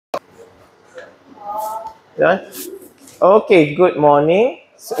Yeah. Okay, good morning.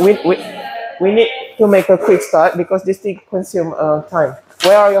 So we need to make a quick start because this thing consume time.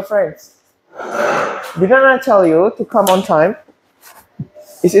 Where are your friends? Didn't I tell you to come on time?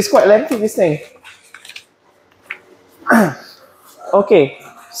 It's quite lengthy, this thing. Okay,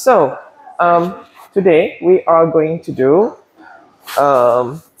 so today we are going to do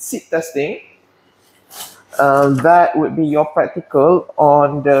seed testing. That would be your practical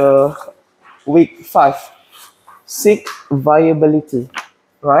on the week 5, seed viability,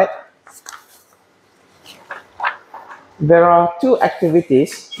 right? There are two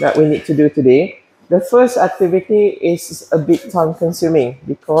activities that we need to do today. The first activity is a bit time consuming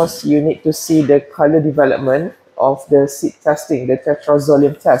because you need to see the color development of the seed testing, the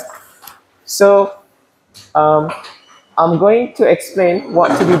Tetrazolium test. So I'm going to explain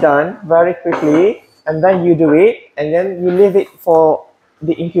what to be done very quickly, and then you do it, and then you leave it for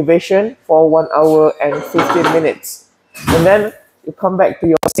the incubation for 1 hour and 15 minutes. And then you come back to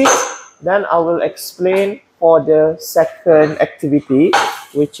your seat. Then I will explain for the second activity,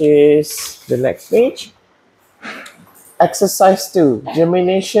 which is the next page. Exercise 2,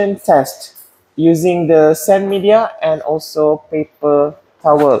 germination test using the sand media and also paper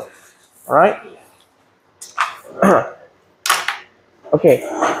towel. All right. Okay,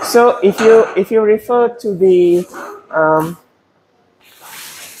 so if you refer to the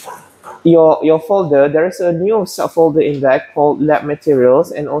your folder, there is a new subfolder in that called lab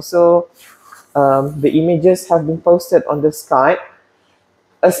materials, and also the images have been posted on the Skype.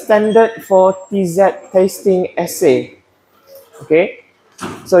 A standard for TZ tasting assay. Okay,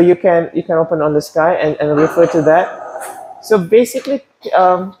 so you can open on the Skype and refer to that. So basically,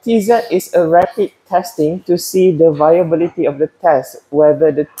 TZ is a rapid testing to see the viability of the test,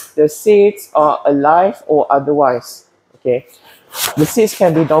 whether the seeds are alive or otherwise. Okay, the seeds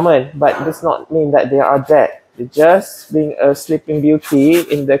can be dormant, but it does not mean that they are dead. They're just being a sleeping beauty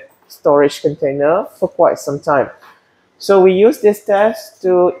in the storage container for quite some time. So we use this test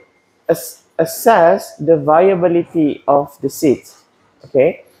to assess the viability of the seeds.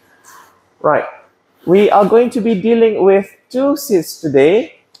 Okay, right. We are going to be dealing with two seeds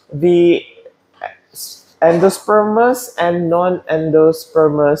today, the endospermous and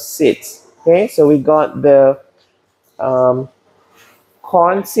non-endospermous seeds. Okay, so we got the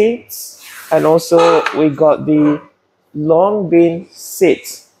corn seeds, and also we got the long bean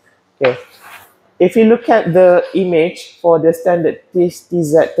seeds. Okay, if you look at the image for the standard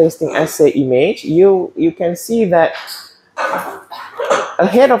TZ tasting assay image, you can see that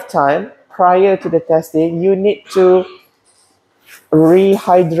ahead of time, prior to the testing, you need to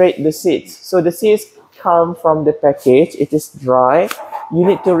rehydrate the seeds. So the seeds come from the package, it is dry. You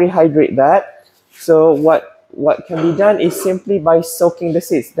need to rehydrate that. So what can be done is simply by soaking the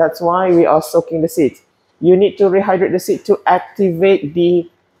seeds. That's why we are soaking the seeds. You need to rehydrate the seed to activate the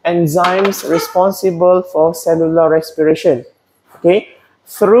enzymes responsible for cellular respiration. Okay,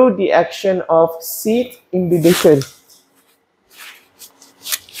 through the action of seed imbibition.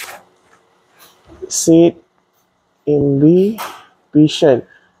 Seed imbibition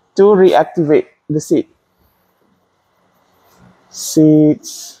to reactivate the seed.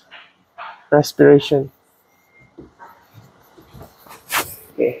 Seeds respiration.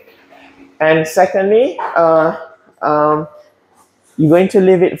 Okay. And secondly, you're going to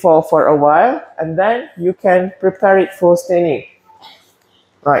leave it for a while, and then you can prepare it for staining.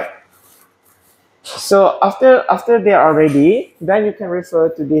 Right. So after they are ready, then you can refer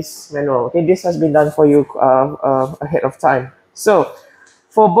to this manual. Okay, this has been done for you ahead of time. So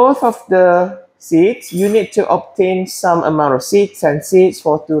for both of the seeds, you need to obtain some amount of seeds and seeds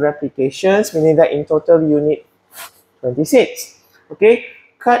for 2 replications, meaning that in total you need 20 seeds. Okay,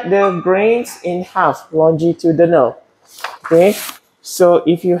 cut the grains in half, longitudinal. Okay, so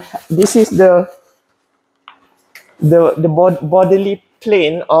if you this is the bodily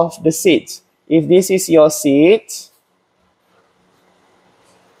plane of the seeds. If this is your seed,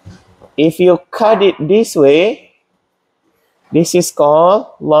 if you cut it this way, this is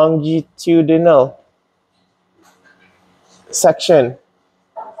called longitudinal section.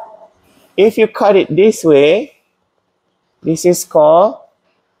 If you cut it this way, this is called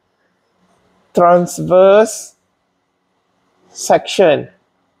transverse section,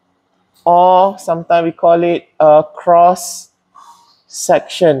 or sometimes we call it a cross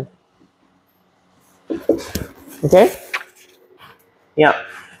section. Okay? Yeah.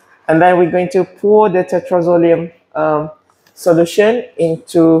 And then we're going to pour the Tetrazolium solution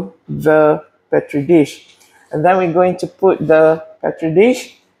into the petri dish. And then we're going to put the petri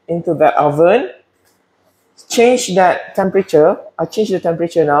dish into the oven. Change that temperature. I change the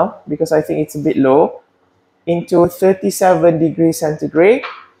temperature now because I think it's a bit low. into 37 degrees centigrade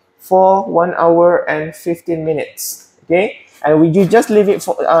for 1 hour and 15 minutes. Okay, and you just leave it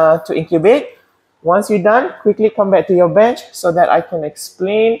for, to incubate. Once you're done, quickly come back to your bench so that I can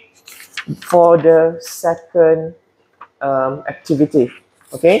explain for the second activity.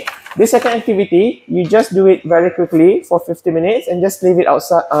 Okay, this second activity, you just do it very quickly for 50 minutes and just leave it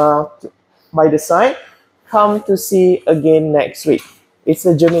outside by the side. Come to see again next week. It's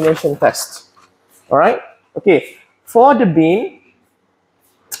a germination test. All right. Okay. For the bean,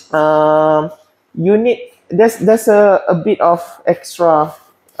 you need there's a bit of extra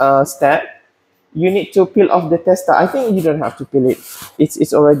step. You need to peel off the tester. I think you don't have to peel it.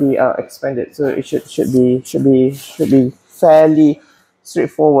 It's already expanded, so it should be fairly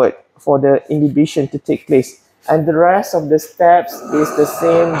straightforward for the imbibition to take place. And the rest of the steps is the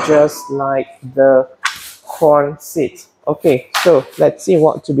same, just like the corn seed. Okay, so let's see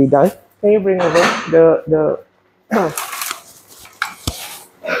what to be done. Can you bring over the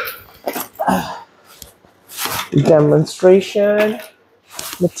demonstration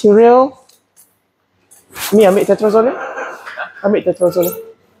material? Me ambil tetrazolium. Ambil tetrazolium.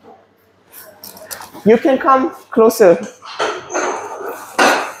 You can come closer.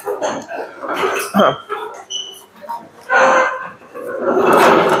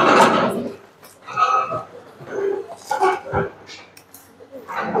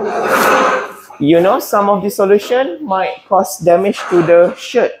 You know, some of the solution might cause damage to the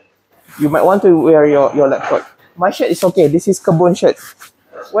shirt. You might want to wear your lab coat. My shirt is okay. This is kebun shirt.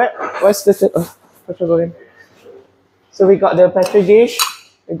 Where's the tetrazolium? So we got the petri dish.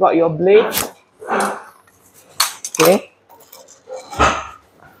 We got your blade. Okay.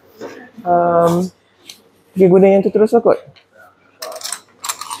 Dia guna yang tu terus lah kot.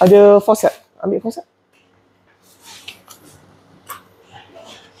 Ada faucet. Ambil faucet.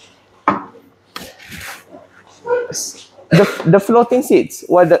 The floating seeds,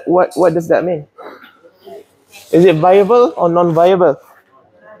 what does that mean? Is it viable or non-viable?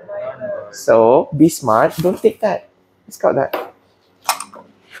 So be smart, don't take that. Discard that.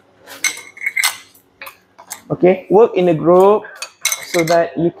 Okay, work in a group so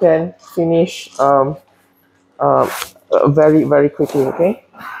that you can finish very, very quickly. Okay.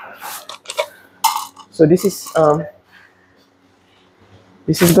 So this is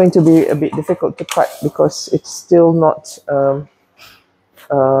going to be a bit difficult to cut because it's still not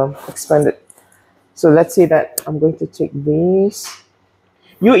expanded. So let's say that I'm going to take this.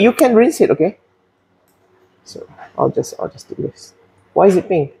 You can rinse it, okay? So I'll just do this. Why is it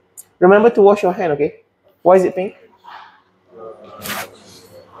pink? Remember to wash your hand, okay? Why is it pink?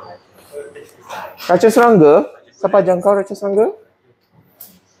 Raca serangga? Siapa jangkau raca serangga?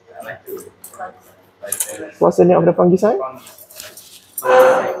 What's the name of the fungicide?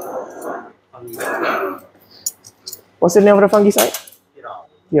 What's the name of the fungicide?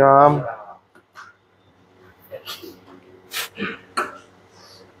 Tiram.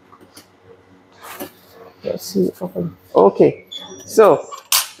 Let's see. Okay. So,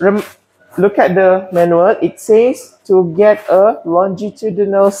 look at the manual. It says to get a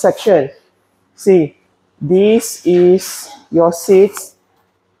longitudinal section. See, this is your seeds.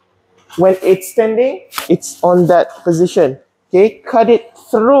 When it's standing, it's on that position. Okay, cut it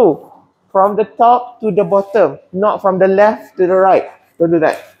through from the top to the bottom, not from the left to the right. Don't do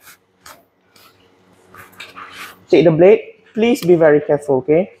that. Take the blade. Please be very careful,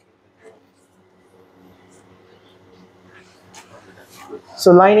 okay?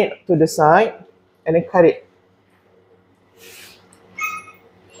 So line it to the side and then cut it.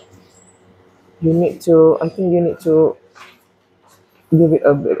 I think you need to give it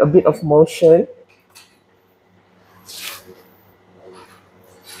a bit of motion.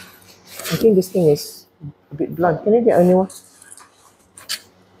 I think this thing is a bit blunt. Can you get a new one?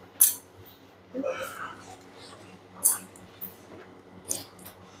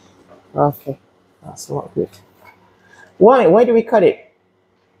 Okay, that's not good. Why do we cut it?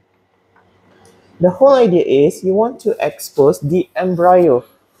 The whole idea is you want to expose the embryo.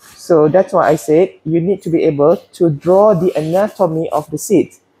 So that's why I said you need to be able to draw the anatomy of the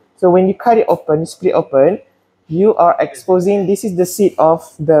seed. So when you cut it open, you split open, you are exposing, this is the seed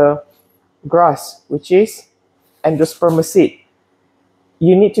of the grass, which is endosperm seed.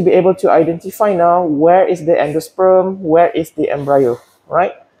 You need to be able to identify now where is the endosperm, where is the embryo,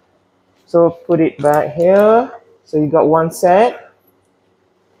 right? So put it back here. So you got one set.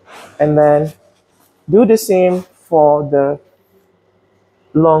 And then do the same for the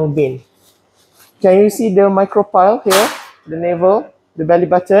long bean. Can you see the micropyle here? The navel, the belly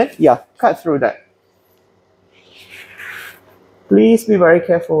button? Yeah, cut through that. Please be very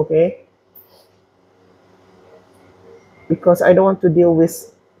careful, okay? because I don't want to deal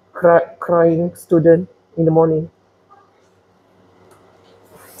with crying student in the morning.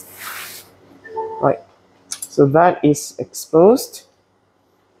 Right. So that is exposed.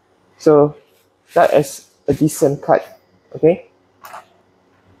 So that is a decent cut. Okay.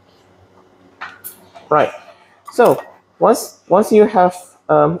 Right. So once you have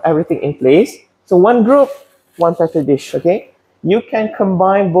everything in place, so one group, one petri dish. Okay. You can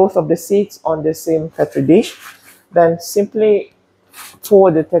combine both of the seeds on the same petri dish. Then simply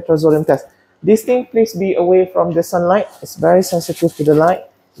pour the Tetrazolium test. This thing, please be away from the sunlight. It's very sensitive to the light.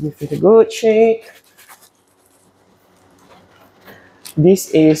 Give it a good shake.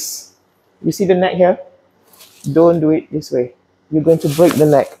 This is, you see the neck here? Don't do it this way. You're going to break the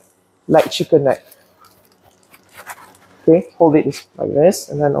neck, like chicken neck. Okay, hold it like this,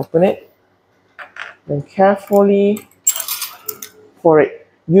 and then open it. Then carefully pour it.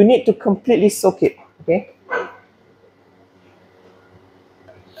 You need to completely soak it, okay?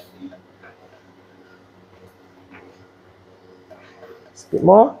 A bit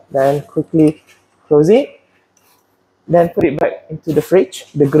more, then quickly close it. Then put it back into the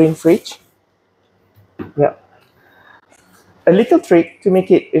fridge, the green fridge. Yeah. A little trick to make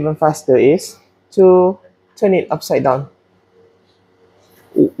it even faster is to turn it upside down.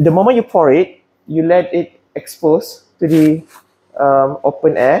 The moment you pour it, you let it expose to the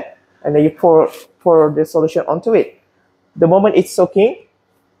open air, and then you pour the solution onto it. The moment it's soaking,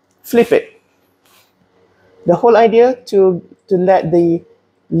 flip it. The whole idea to let the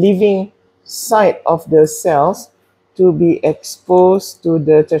living side of the cells to be exposed to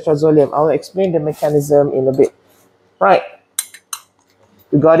the Tetrazolium. I'll explain the mechanism in a bit. Right.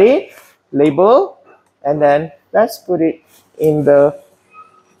 You got it? Label. And then let's put it in the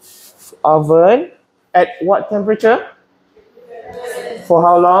oven. At what temperature? For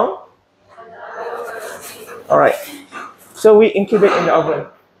how long? All right. So we incubate in the oven.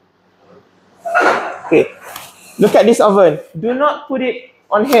 Okay. Look at this oven. Do not put it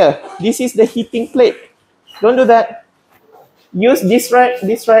on here. This is the heating plate. Don't do that. Use this rack,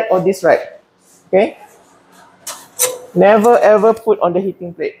 or this rack. Okay? Never ever put on the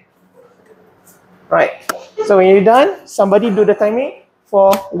heating plate. Right. So when you're done, somebody do the timing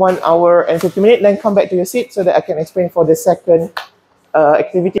for 1 hour and 50 minutes, then come back to your seat so that I can explain for the second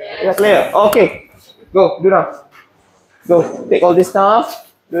activity. Is that clear? Okay. Go, do now. Go, take all this stuff,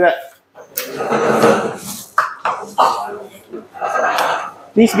 do that.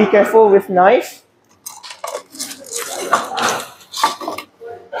 Please be careful with knife.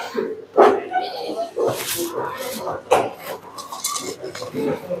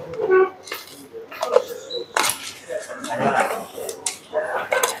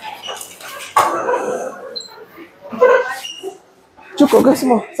 Cukup ke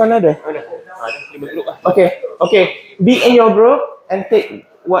semua? Sana ada? Okay, okay. Be in your group and take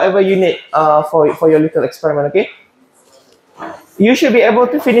whatever you need for your little experiment, okay? You should be able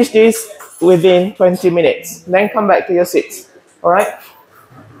to finish this within 20 minutes. Then come back to your seats. All right?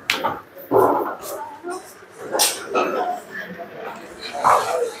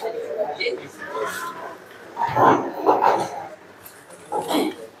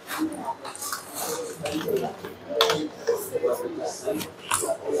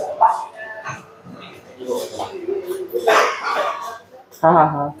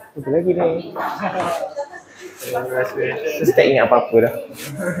 Hahaha, itu lagi ni. Saya tak ingat apa-apa dah.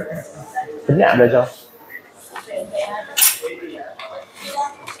 Penat belajar.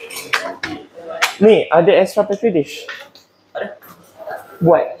 Ni, ada extra petri dish? Ada.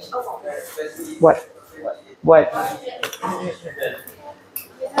 Buat.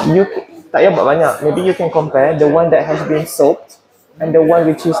 You tak payah buat banyak. Maybe you can compare the one that has been soaked and the one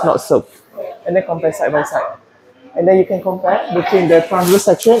which is not soaked. And then compare side by side. And then you can compare between the transverse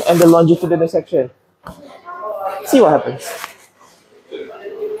section and the longitudinal section. See what happens.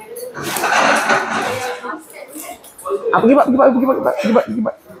 Pergi bak.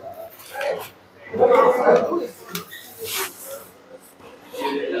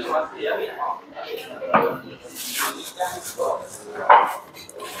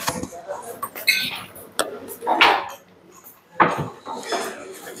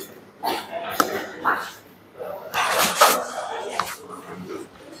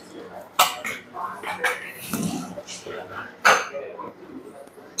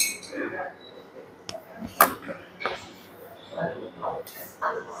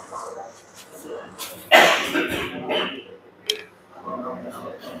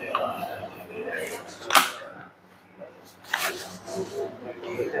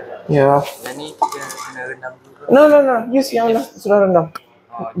 Ya. Yang ni kita kena rendam dulu. No. Use yang sudah rendam.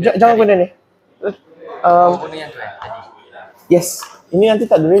 Jangan guna ni. Guna yang tu tadi. Yes. Ini nanti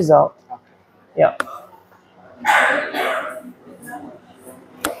tak ada result. Ya.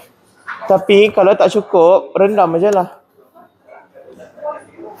 Tapi kalau tak cukup, rendam aje lah.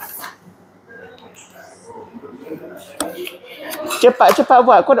 Cepat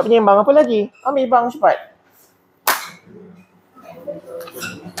buat. Kau nak penyeimbang apa lagi? Ambil bang cepat.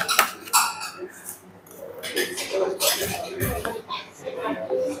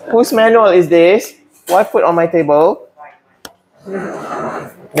 Whose manual is this? Why put on my table?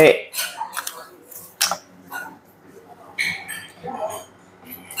 Hey.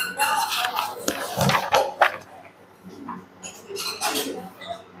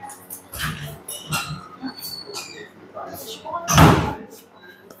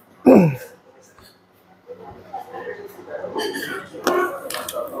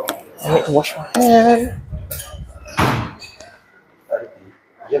 I need to wash my hand.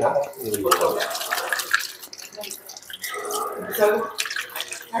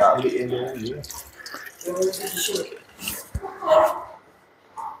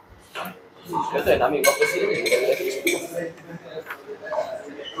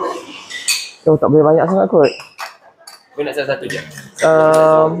 Oh, tak boleh banyak sangat kot. Boleh nak satu je?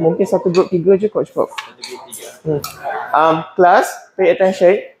 Mungkin satu group 3 je kot cukup. Class, pay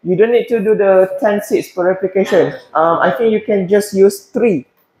attention. You don't need to do the 10 seeds per replication. I think you can just use 3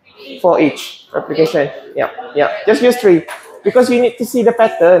 for each replication. Yeah. Just use 3 because you need to see the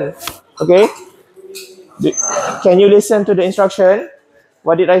pattern. Okay. Can you listen to the instruction?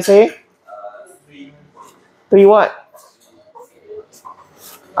 What did I say? 3 what?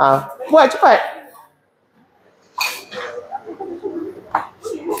 Buat cepat.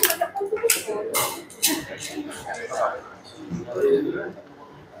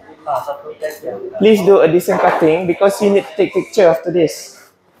 Please do a decent cutting because you need to take picture after this.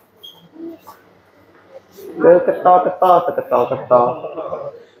 Ketar.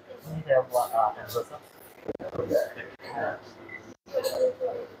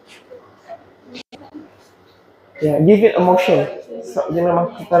 Yeah, give it a motion. So, dia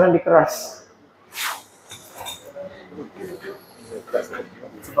memang sekarang dikeras.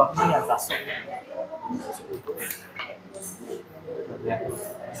 Sebab ni yang kasut.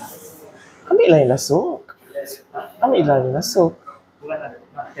 Ambil lain lasuk. Bukan nak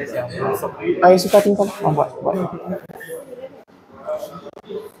test yang masuk. Air suka tinggal. Buat.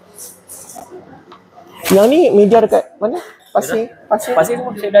 Yang ni media dekat mana? Pasir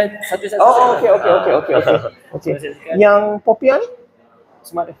semua saya dah satu-satu. Oh, okey. Yang popiah ni?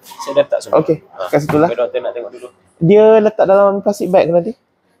 Semua ada. Saya dah letak semua. Okey, kat situ lah. Doktor nak tengok dulu. Dia letak dalam plastic bag nanti?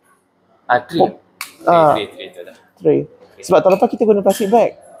 Tray. Tray tu dah. Tray. Sebab tahun lepas kita guna plastic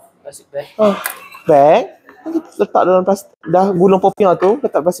bag. Plastic bag. Bag. Nanti letak dalam plastik. Dah gulung popiah tu,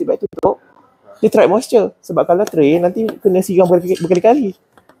 letak plastic bag tutup. Dia trap moisture. Sebab kalau tray, nanti kena siram berkali-kali.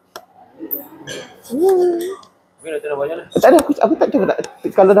 Mungkin doktor dah banyak lah. Tak ada, aku tak cuba.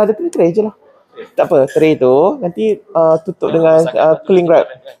 Kalau dah ada tray je lah. Tak apa, tray tu nanti tutup dengan cling wrap.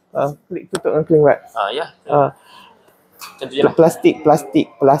 Tutup dengan cling wrap. Ya. Macam tu je lah.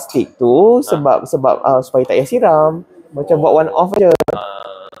 Plastik tu sebab supaya tak payah siram. Macam buat one off je.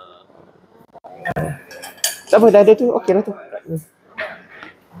 Tak apa, dah ada tu. Okey lah tu.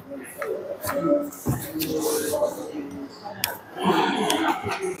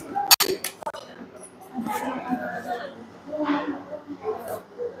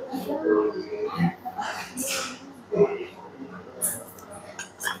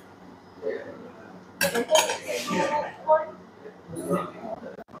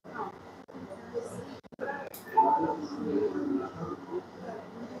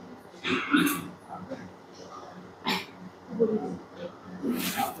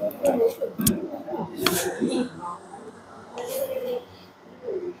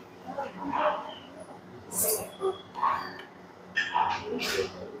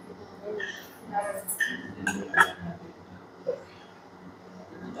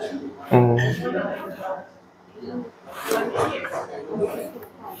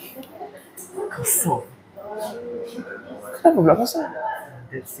 Kosong. Kenapa pula kosong?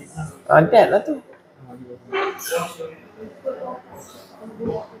 Dead lah tu.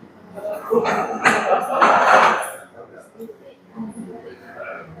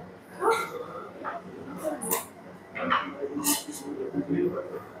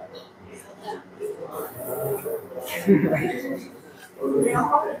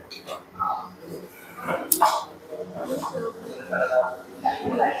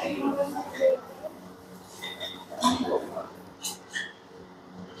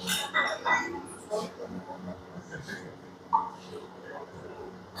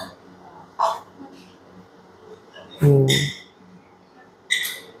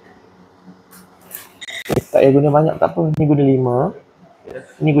 tak payah guna banyak tak apa. Ni guna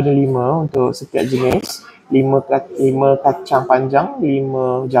 5. Ni guna 5 untuk setiap jenis. 5 kacang panjang,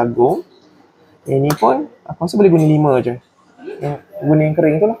 5 jagung. Yang ni pun aku rasa boleh guna 5 je. Yang guna yang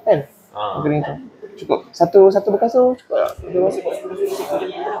kering tu lah kan. Yang kering tu. Cukup. Satu bekas tu cukup tak?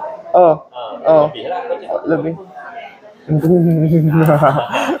 Lebih.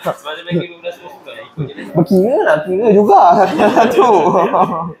 Berkira nak kira juga satu.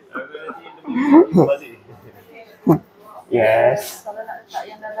 Yes. Kalau nak letak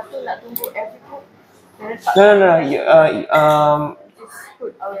yang dalam tu nak tunggu every cook. No.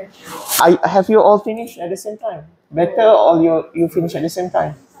 Have you all finished at the same time? Better all you finish at the same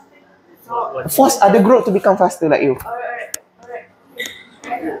time. Force other group to become faster like you. Alright.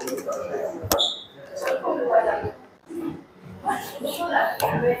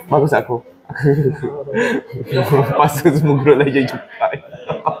 Bagus aku. Pasal semua group lah jadi cepat.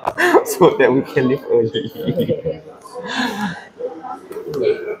 So that we can leave early.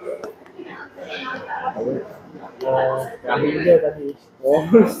 Kami dia tadi.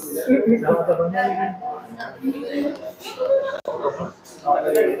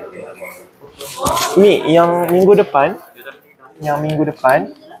 Ni yang minggu depan.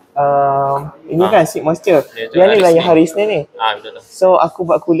 Ini kan seed moisture. Yang ni lah yang hari Isnin ni. Betul. So aku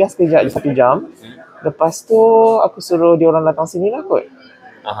buat kuliah sekejap 1 jam. Lepas tu aku suruh dia orang datang sini lah kot.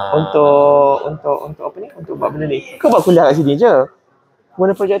 Untuk apa ni? Untuk buat benda ni. Kau buat kuliah kat sini je.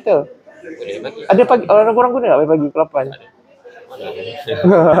 Guna projektor. Boleh bagi. Ada pagi orang guna tak pagi pukul 8?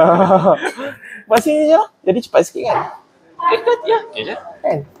 Buat sini je lah. Jadi cepat sikit kan? Dekat je. Je.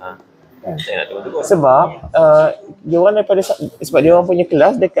 Kan? Saya nak tunggu. Sebab dia orang daripada sebab dia orang punya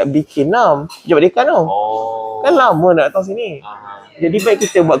kelas dekat BK6. Pejabat dekan tau. Kan lama nak datang sini. Jadi baik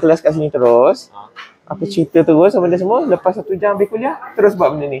kita buat kelas kat sini terus. Aku cerita terus sama dia semua. Lepas 1 jam ambil kuliah, terus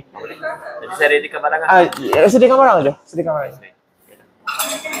buat benda ni. Jadi saya readykan barang Sediakan barang je. Sediakan barang je.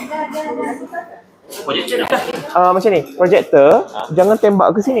 Projector Macam ni, projektor jangan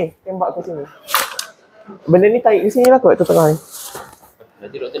tembak ke sini. Tembak ke sini. Benda ni tarik ke sini lah kot, tengah ni.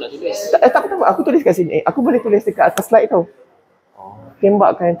 Nanti doktor nak tulis. Tak apa, aku tulis kat sini. Aku boleh tulis dekat atas slide tau.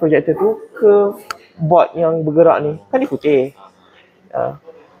 Tembakkan projektor tu ke board yang bergerak ni. Kan dia putih.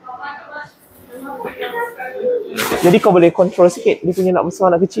 Jadi kau boleh control sikit. Dia punya nak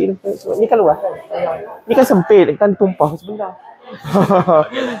besar, nak kecil. Ni kan luas kan? Ni kan sempit, kan tumpah sebentar.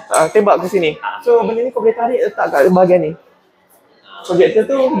 Tembak ke sini. So benda ni kau boleh tarik letak kat bahagian ni. Projektor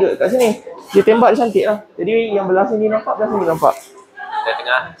tu duduk kat sini. Dia tembak dia cantik lah. Jadi yang belah sini nampak, belah sini nampak.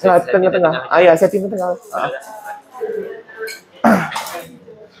 Tengah-tengah. Ya, setting tengah.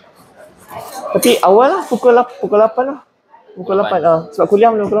 Tapi awal lah pukul 8 lah. Pukul 8 sebab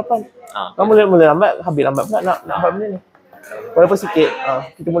kuliah mula pukul 8. Kamu mula lambat, habis lambat pula nak buat benda ni. Walaupun sikit,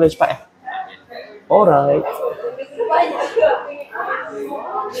 kita mula cepat Alright.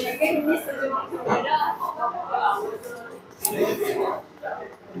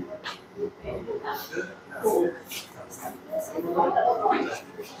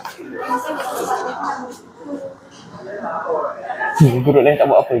 Guru lain tak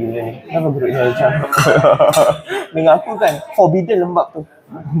buat apa je benda ni. Kenapa guru ni macam dengan aku kan forbidden lembab tu.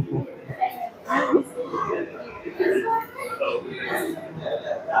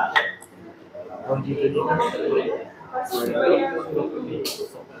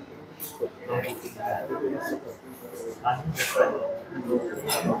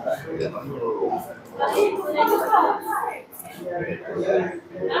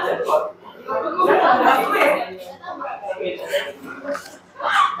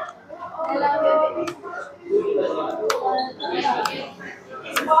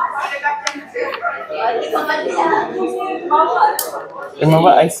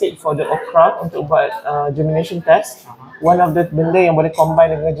 Remember I said for the okra untuk buat germination test, one of the benda yang boleh combine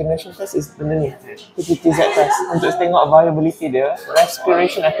dengan germination test is benda ni, PTZ test, untuk tengok viability dia,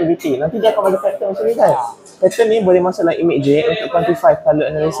 respiration activity. Nanti dia akan bagi pattern macam ni kan. Pattern ni boleh masuk dalam image untuk quantify color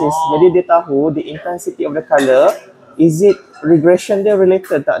analysis. Jadi dia tahu the intensity of the color, is it regression dia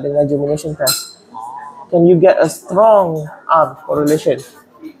related tak dengan germination test. Can you get a strong correlation?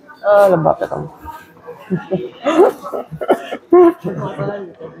 Lembab tak kamu?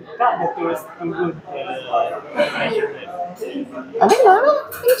 Ada lah,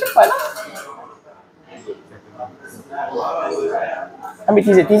 ini cepat lah. Ambil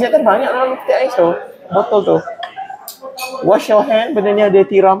TZ kan banyak dalam peti ais tu, botol tu. Wash your hand, benda ni ada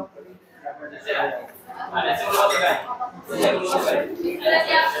tiram.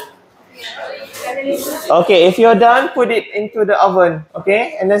 Okay, if you're done, put it into the oven,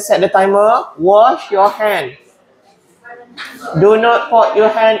 okay? And then set the timer. Wash your hand. Do not put your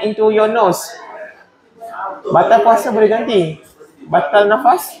hand into your nose. Batal puasa boleh ganti. Batal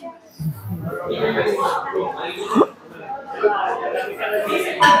nafas.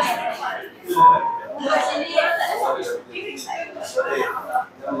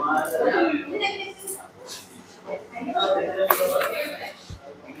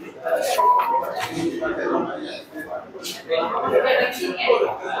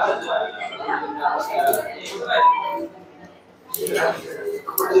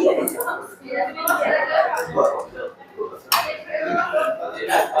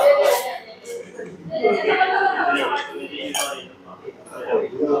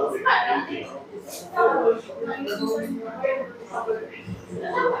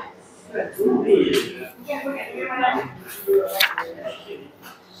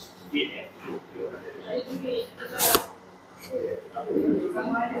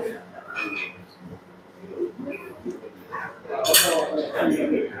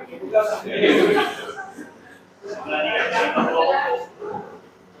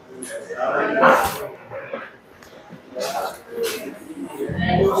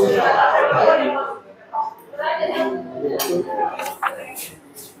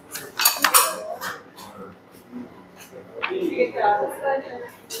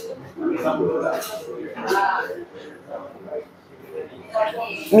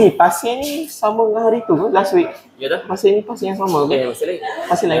 Ni pasien ni sama dengan hari tu ke? Last week. Ya dah. Pasien ni pasien yang sama ke? Masih lain.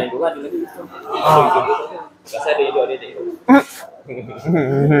 Pasien lain. Yang dua ada lagi. Ah. Rasa ada dia tu.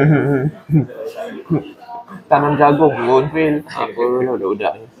 Tanam jagung pun, Phil. Apa lah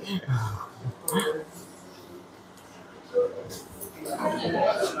budak-budak ni.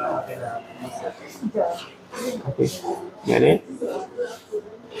 Okay, get it?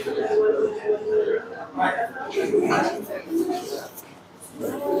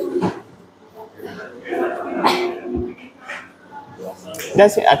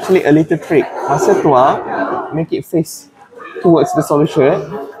 That's actually a little trick. Masa tuang, make it face towards the solution.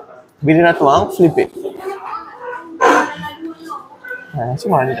 Bila nak tuang, flip it.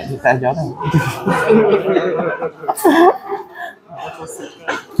 Cuma ni tak kita ajar kan.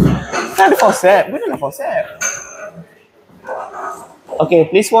 Kan ada forceps. Guna lah forceps. Okay,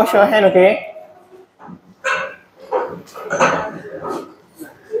 please wash your hand, okay?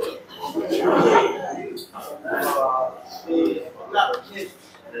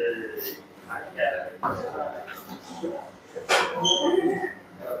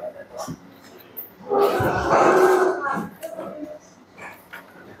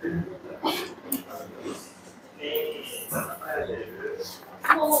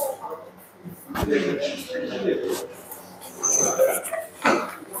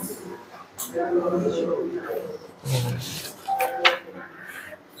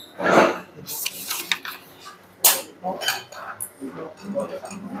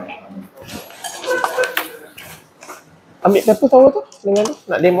 Ambil paper towel tu dengan tu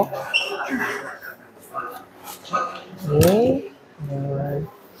nak demo.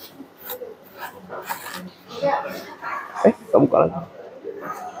 Tak buka lagi.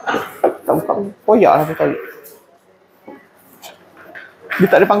 Tak buka. Koyak lah paper towel. Dia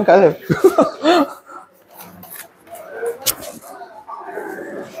tak ada pangkal ke?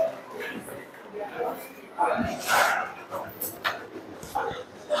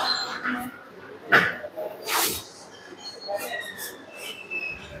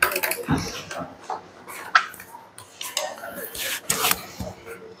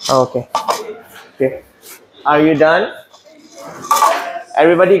 Okay. Okay. Are you done?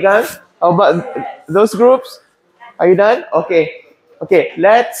 Everybody done? How about those groups? Are you done? Okay. Okay.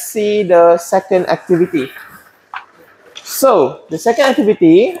 Let's see the second activity. So, the second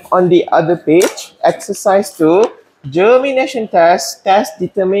activity on the other page, exercise 2, germination test. Test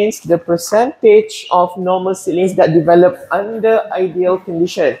determines the percentage of normal seedlings that develop under ideal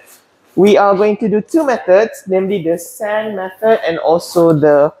condition. We are going to do two methods, namely the sand method and also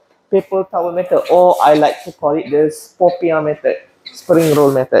the paper towel method, or I like to call it the spopia method, spring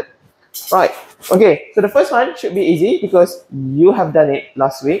roll method. Right, okay, so the first one should be easy because you have done it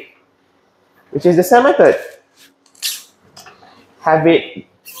last week, which is the sand method. Have it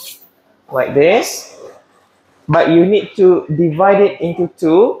like this, but you need to divide it into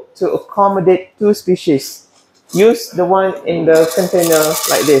two to accommodate two species. Use the one in the container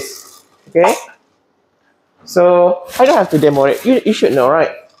like this, okay? So, I don't have to demo it, you should know,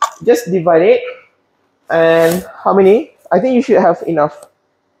 right? Just divide it, and how many? I think you should have enough,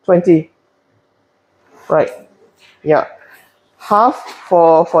 20, right? Yeah, half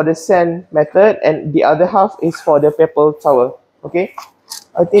for the sand method and the other half is for the paper towel, okay?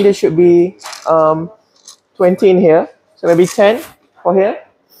 I think there should be 20 in here, so maybe 10 for here,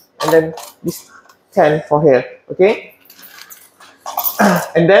 and then this 10 for here. Okay,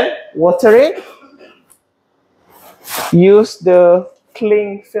 and then water it. Use the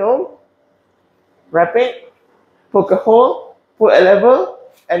cling film, wrap it, poke a hole, put a level,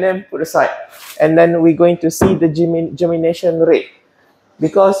 and then put aside. And then we're going to see the germination rate.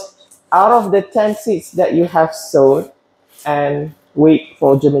 Because out of the 10 seeds that you have sowed and wait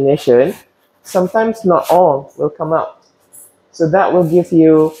for germination, sometimes not all will come out. So that will give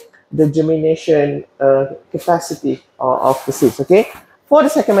you the germination capacity of the seeds, okay? For the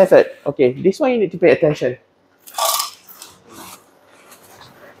second method, okay, this one you need to pay attention.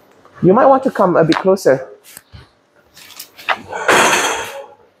 You might want to come a bit closer.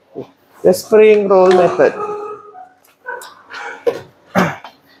 The spring roll method.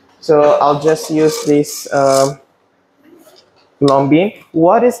 So I'll just use this long bean.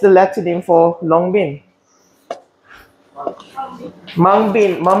 What is the Latin name for long bean? Mung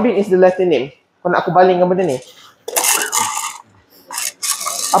bean. Mung bean is the Latin name. Kau nak aku baling dengan benda ni?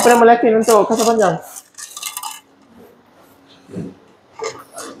 Apa nama Latin untuk kasa panjang?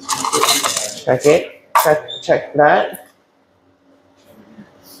 Okay, check that.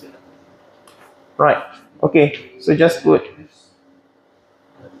 Right. Okay, so just put.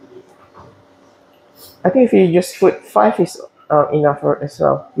 I think if you just put 5 is enough as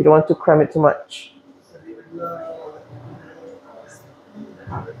well. You don't want to cram it too much.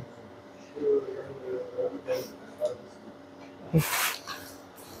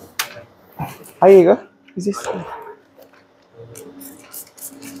 Air ke? Is this?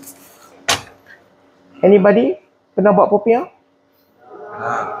 Anybody pernah buat popiah?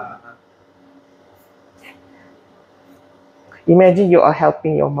 Imagine you are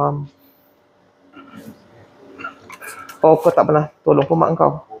helping your mom. Oh, kau tak pernah tolong pun mak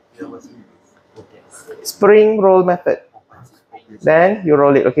kau. Spring roll method. Then you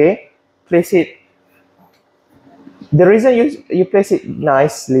roll it, okay? Place it. The reason you place it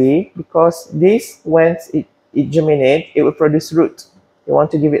nicely because this, once it germinates, it will produce root. You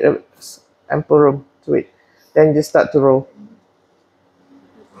want to give it a ample room to it. Then just start to roll.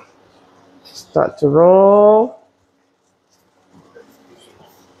 Start to roll.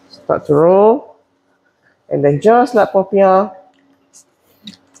 Start to roll. And then just like popiah.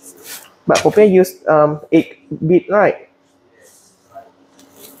 But popiah used egg beat, right?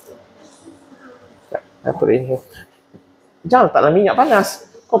 I put it in here. Jangan letaklah minyak panas.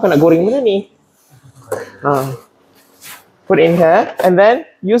 Kau kena goreng benda ni. Put it in here. And then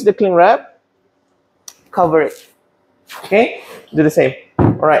use the cling wrap. Cover it. Okay? Do the same.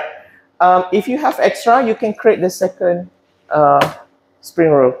 Alright. If you have extra, you can create the second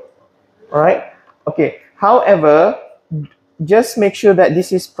spring roll. Alright? Okay. However, just make sure that this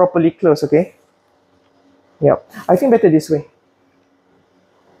is properly closed, okay? Yeah. I think better this way.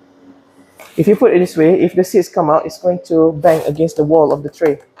 If you put it this way, if the seeds come out, it's going to bang against the wall of the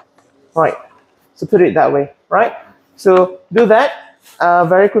tray. Right. So put it that way. Right. So do that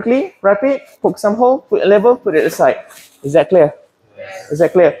very quickly. Wrap it, poke some hole, put a level, put it aside. Is that clear? Is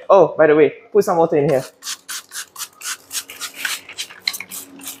that clear? Oh, by the way, put some water in here.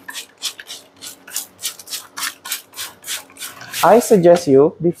 I suggest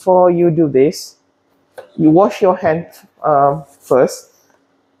you, before you do this, you wash your hand first.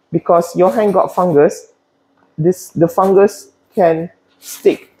 Because your hand got fungus, the fungus can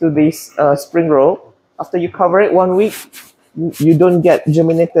stick to this spring roll. After you cover it 1 week, you don't get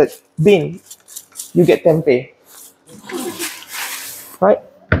germinated bean. You get tempeh. Right?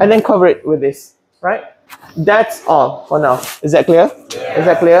 And then cover it with this. Right? That's all for now. Is that clear? Yeah. Is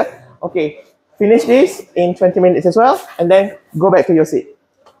that clear? Okay. Finish this in 20 minutes as well. And then go back to your seat.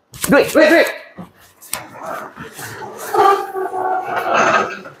 Do it! Do it! Do it!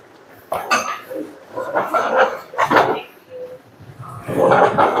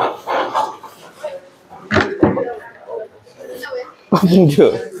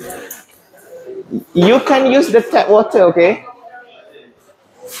 You can use the tap water, okay?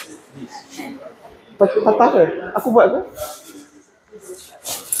 Patah ke? Aku buat ke?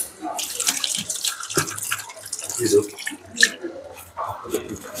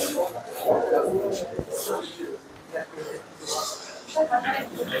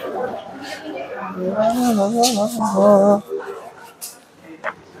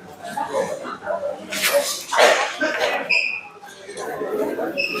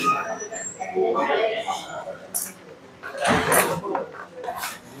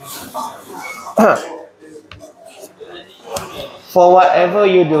 For whatever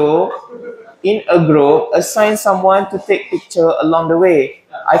you do, in a group, assign someone to take picture along the way.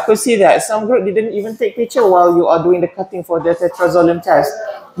 I could see that some group didn't even take picture while you are doing the cutting for the tetrazolium test.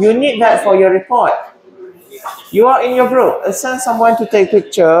 You need that for your report. You are in your group. Assign someone to take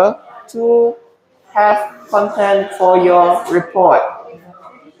picture to have content for your report.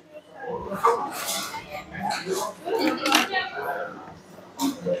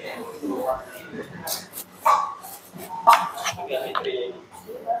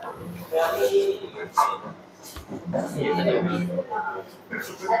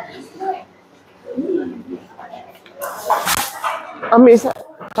 Ambil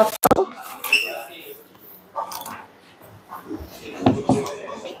satu.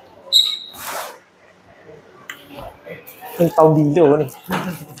 Ini tahu bila ni.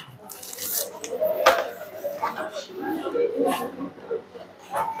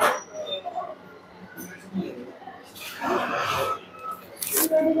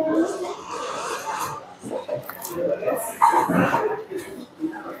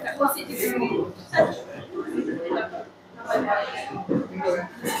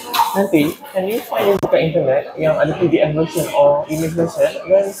 Nanti, can you find dekat internet yang ada PDF version or image version,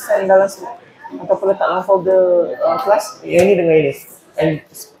 then send dalam ataupun letak dalam folder kelas yang ini dengan ini.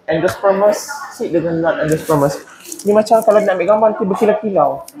 Endospermus seed dengan not endospermus. Ni macam kalau nak ambil gambar nanti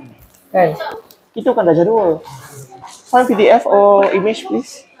berkilau-kilau. Kan? Kita kan dah jadual. Find PDF or image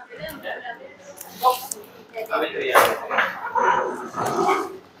please.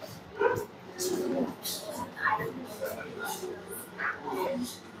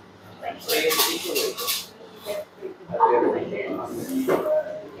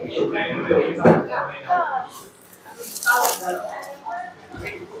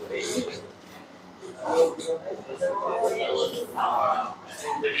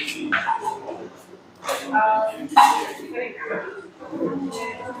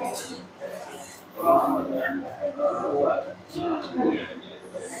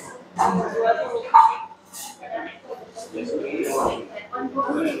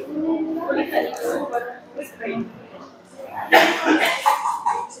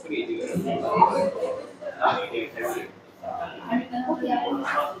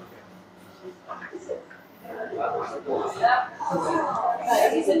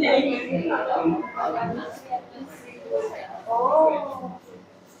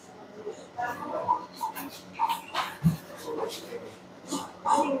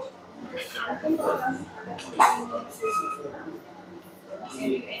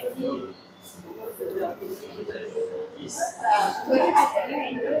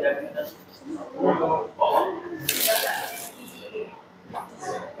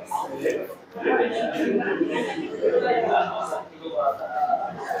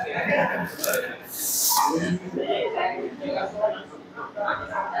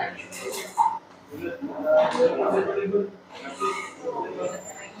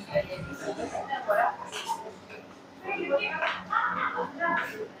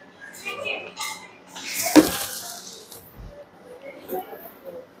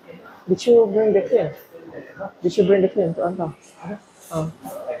 Did you bring the pen? Did you bring the pen untuk hantar?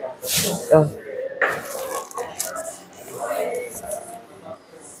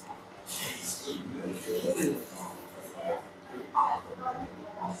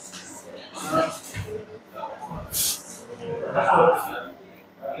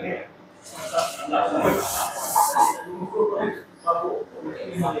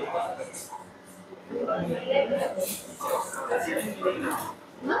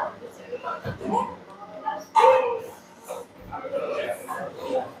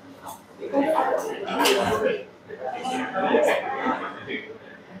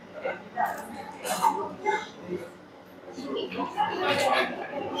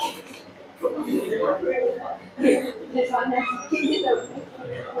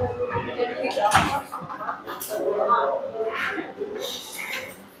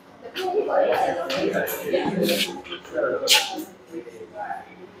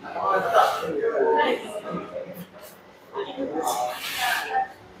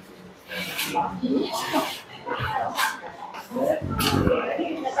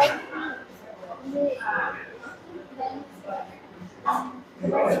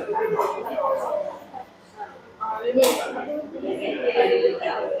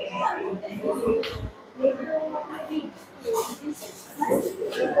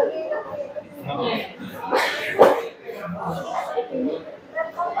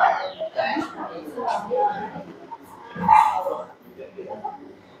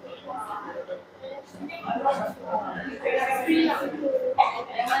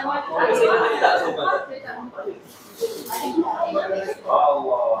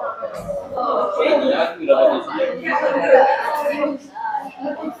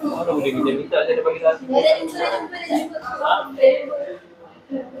 Mana boleh minta saya dah bagi satu.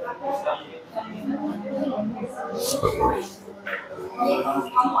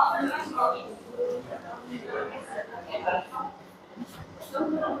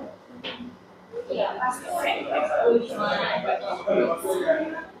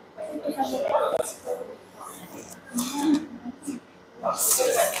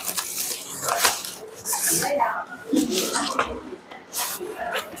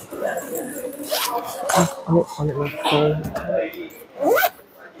 On it my phone.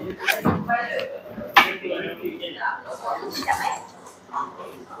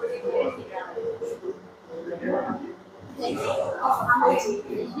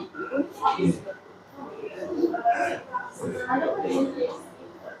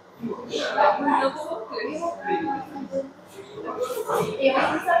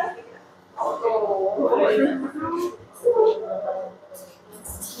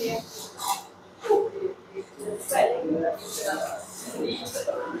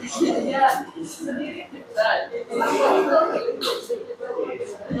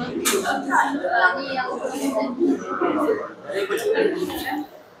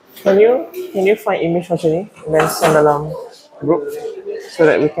 Can you find image macam ni dan send dalam group so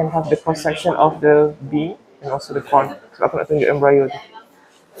that we can have the cross section of the bee and also the corn. So aku nak tunjuk embryo tu.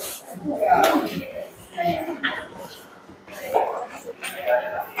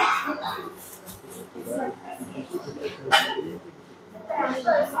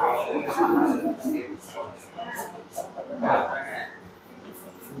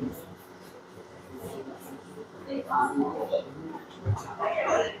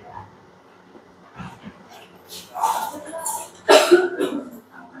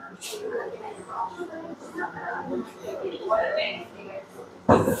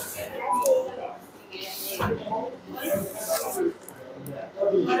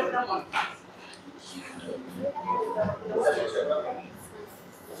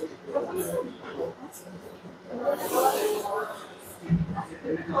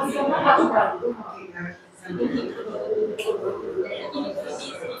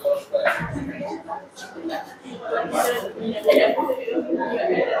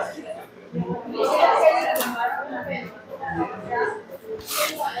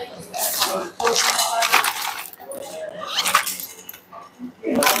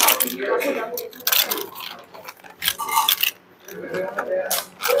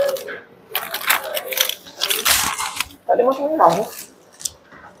 Tak ada macam merah ke?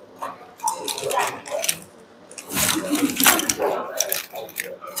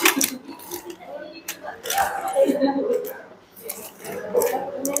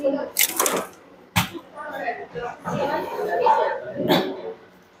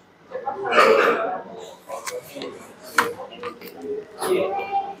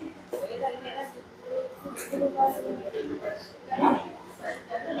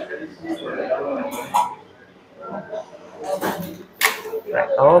 Right.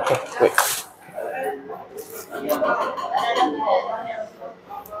 Oh, okay, wait.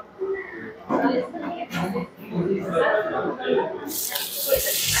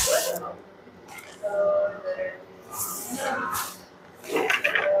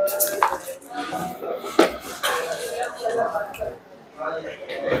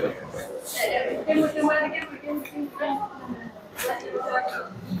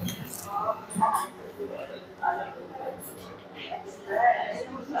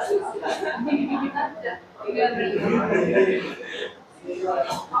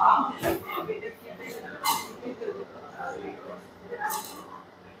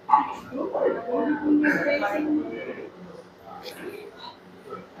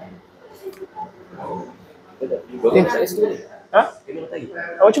 Ha?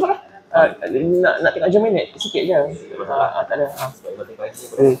 Oh, cuba lah. Nak tengok germinate sikit je. Tak ada.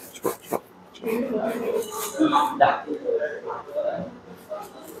 Cukup. Dah.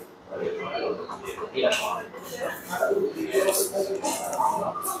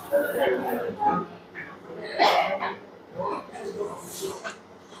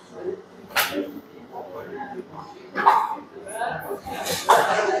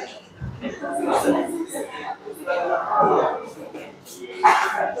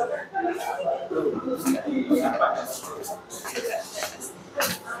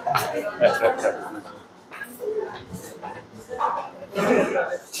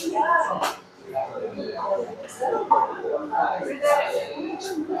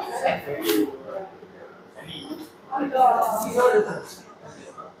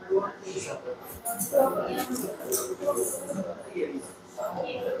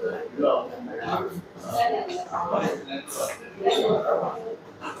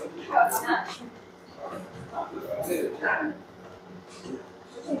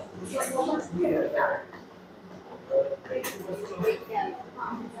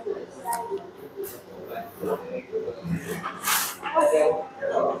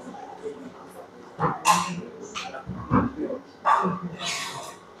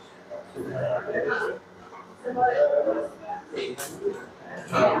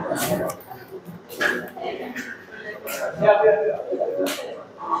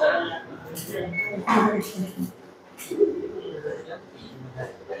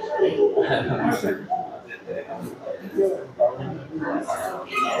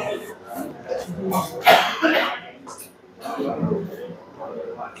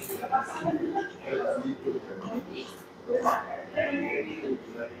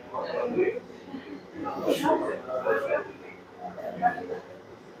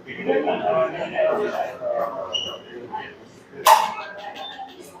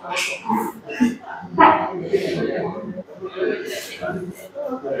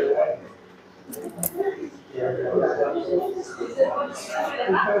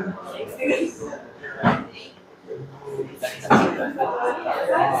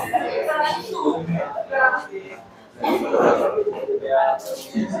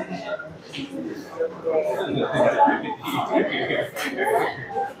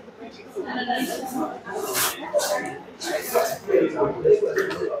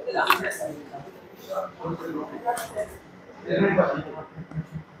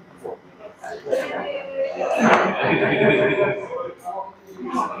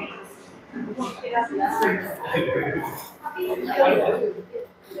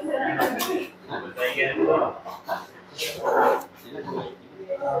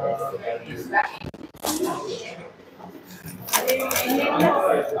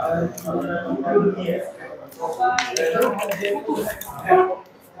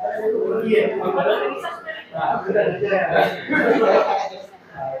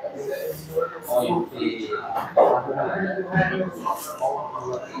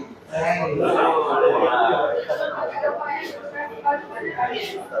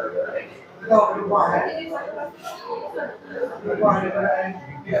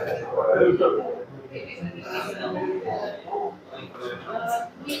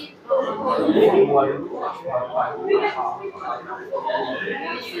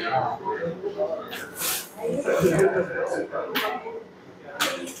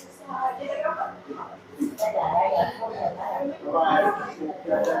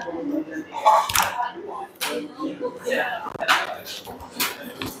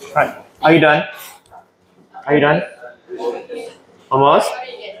 Right. Are you done? Are you done? Almost?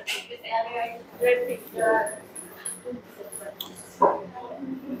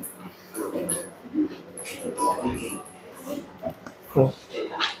 Cool.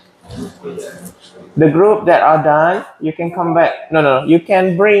 The group that are done, you can come back. No. You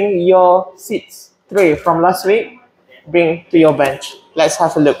can bring your seats tray from last week. Bring to your bench. Let's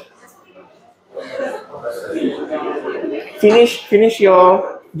have a look. Finish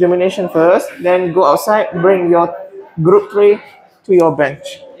your germination first. Then go outside. Bring your group tray to your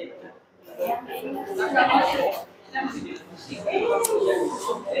bench.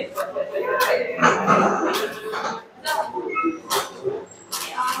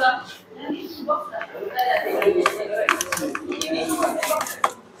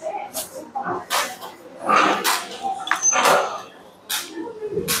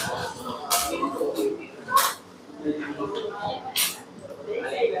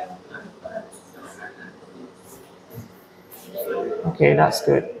 Okay, that's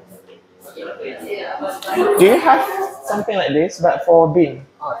good. Do you have something like this, but for bean?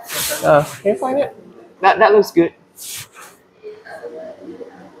 Can you find it? That looks good.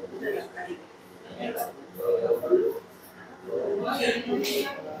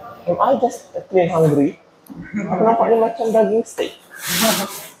 Am I just plain hungry? Aku nampak ni macam daging steak.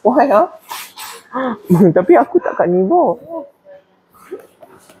 Why Tapi aku tak carnivore.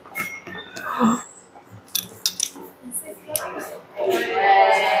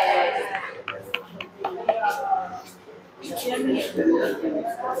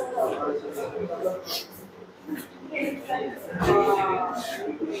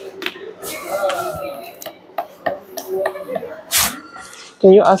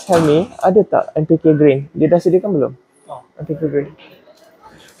 Can you ask Helmi, ada tak NPK green? Dia dah sediakan belum? NPK green.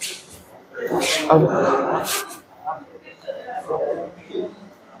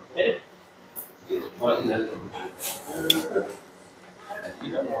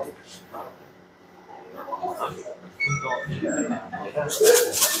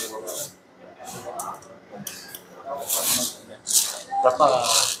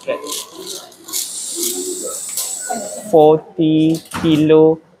 40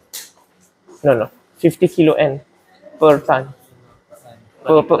 kilo, no, 50 kilo N per ton,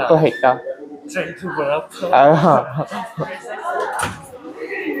 per hectare. Itu berapa? Ah,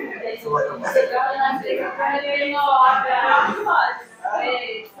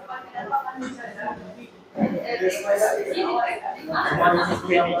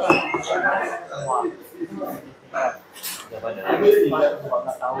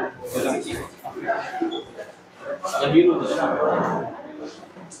 Yang biru tu.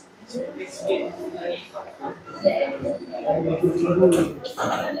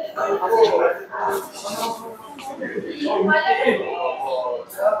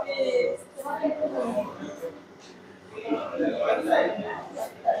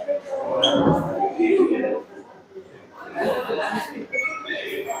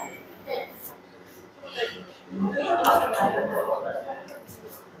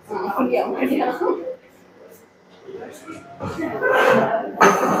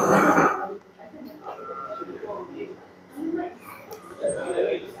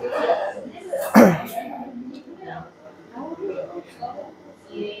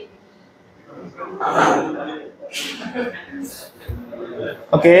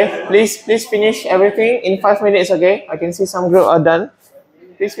 okay, please finish everything in 5 minutes. Okay, I can see some group are done.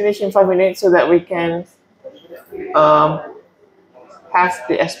 Please finish in 5 minutes so that we can have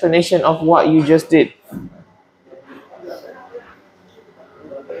the explanation of what you just did.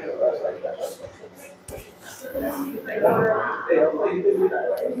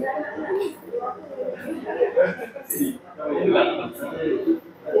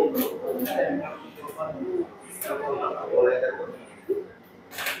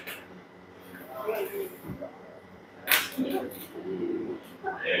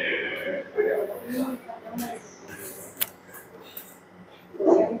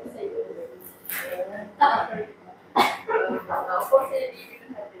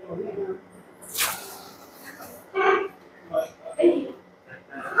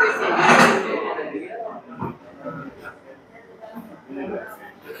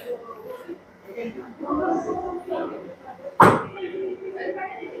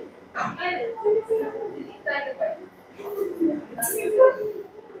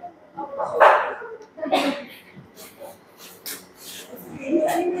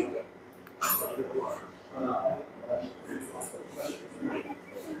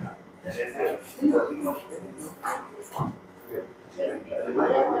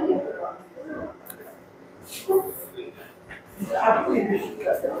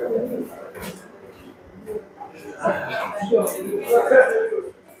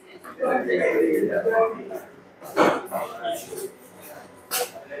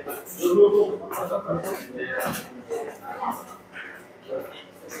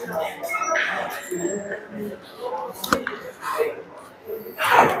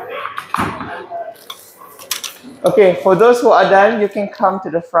 Okay, for those who are done, you can come to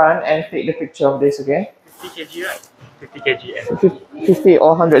the front and take the picture of this, okay? 50 kg, right? 50 kg and 50 or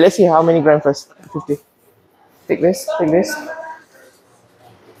 100. Let's see how many grams first. 50. Take this, take this.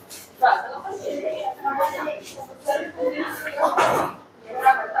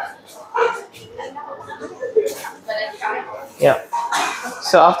 Yeah.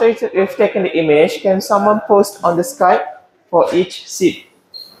 So after you've taken the image, can someone post on the Skype for each seed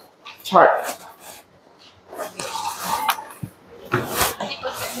chart?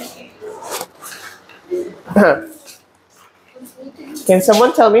 Can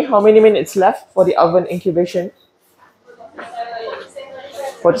someone tell me how many minutes left for the oven incubation?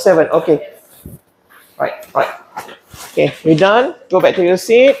 47. Okay. Right. Okay, we're done. Go back to your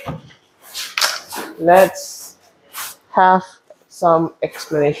seat. Let's have some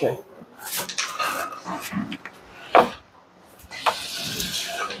explanation.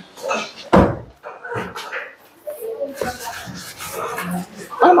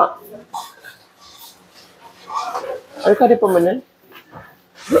 Alamak. Adakah dia permanent?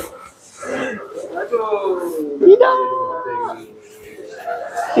 Tidak.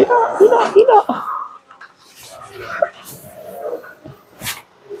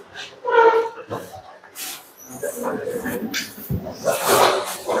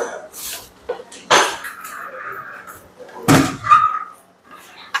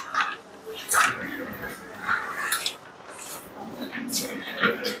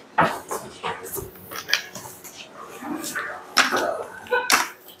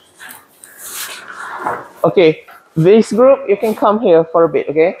 Okay, this group, you can come here for a bit,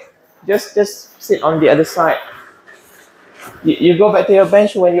 okay? Just sit on the other side. You go back to your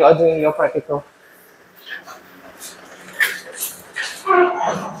bench when you are doing your practical.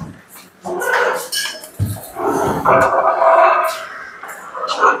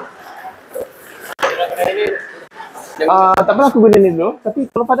 Tak apalah aku guna ni dulu.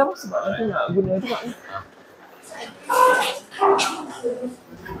 Tapi kalau padam sebab nanti nak guna juga ni.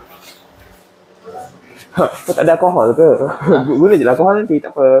 Kau tak ada alkohol ke? Guna je lah alkohol nanti,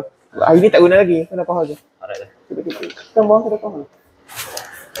 tak apa. Hari ni tak guna lagi, kau ada alkohol je. Alright. Kita buang ada alkohol.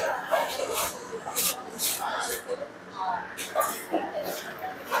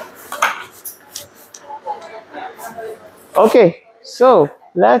 Okay, so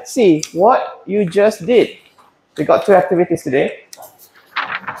let's see what you just did. We got 2 activities today.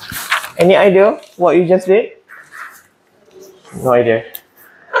 Any idea what you just did? No idea.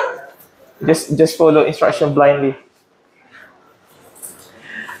 Just follow instruction blindly.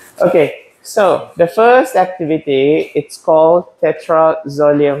 Okay, so the first activity, it's called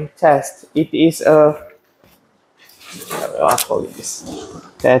Tetrazolium test. It is a, I'll call it this,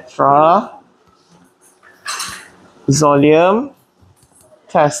 Tetrazolium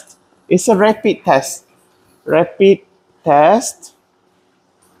test. It's a rapid test. Rapid test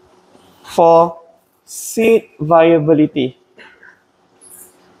for seed viability.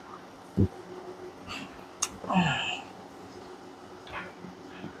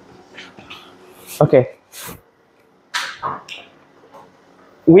 Okay.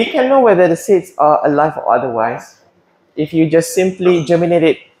 We can know whether the seeds are alive or otherwise if you just simply germinate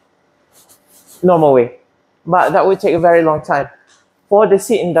it normal way. But that would take a very long time. For the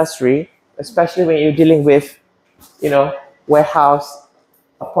seed industry, especially when you're dealing with, warehouse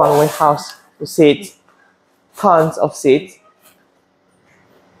upon warehouse seeds, tons of seeds,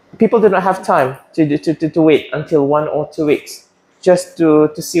 people do not have time to wait until 1 or 2 weeks just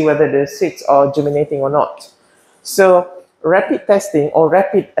to see whether the seeds are germinating or not. So rapid testing or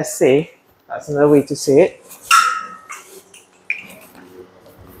rapid assay, that's another way to say it.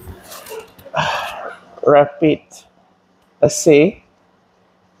 Rapid assay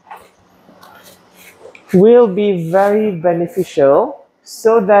will be very beneficial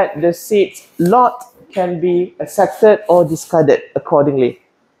so that the seeds lot can be accepted or discarded accordingly.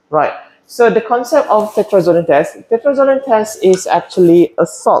 Right. So the concept of tetrazolium test is actually a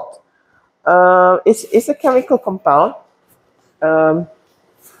salt. It's a chemical compound.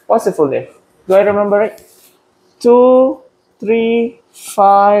 What's the full name? Do I remember it?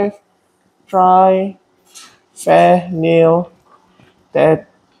 2,3,5-triphenyl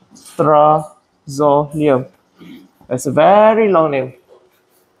tetrazolium. That's a very long name.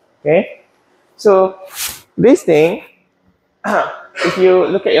 Okay. So this thing, if you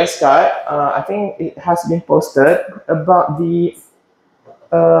look at your Skype, I think it has been posted about the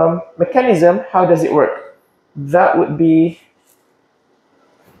mechanism. How does it work? That would be,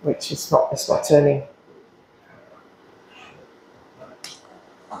 which it's not turning.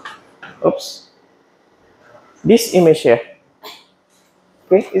 Oops. This image here.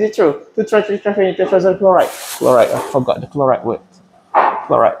 Okay, is it true? 2,3,5-triphenyl tetrazolium chloride. Chloride. I forgot the chloride word.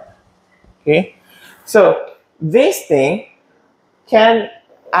 Chloride. Okay. So this thing can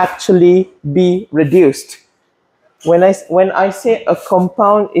actually be reduced. When I say a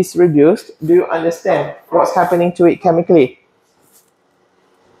compound is reduced, do you understand what's happening to it chemically?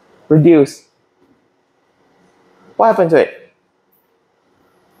 Reduce. What happened to it?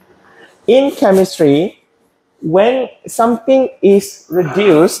 In chemistry, when something is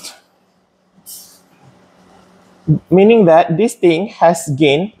reduced, meaning that this thing has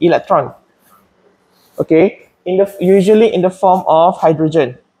gained electron. Okay, usually in the form of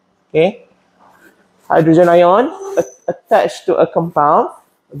hydrogen. Okay, hydrogen ion attached to a compound.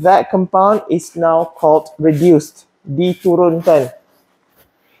 That compound is now called reduced, diturunkan.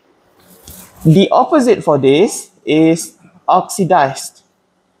 The opposite for this is oxidized.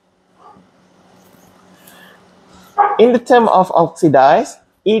 In the term of oxidized,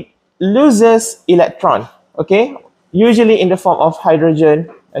 it loses electron. Okay, usually in the form of hydrogen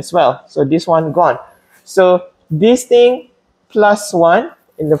as well. So this one gone. So this thing +1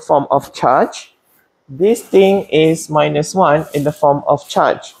 in the form of charge. This thing is -1 in the form of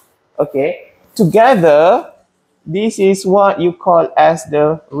charge. Okay. Together, this is what you call as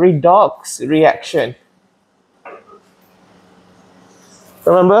the redox reaction.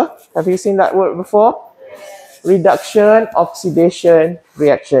 Remember? Have you seen that word before? Reduction, oxidation,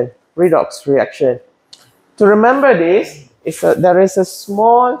 reaction. Redox reaction. To remember this, there is a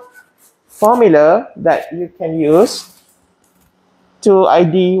small formula that you can use to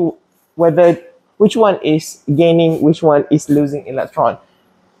ID which one is gaining, which one is losing electron.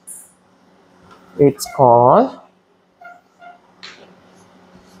 It's called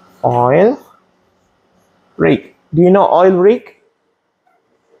oil rig. Do you know oil rig?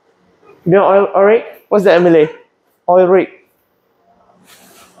 You know oil rig? What's that, Emily? Oil rig.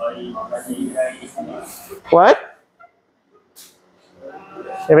 What?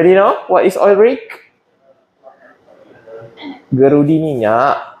 Everybody know what is oil rig? Gerudi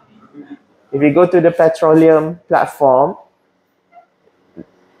minyak. If you go to the petroleum platform,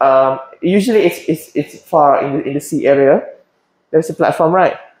 usually it's far in the sea area. There's a platform,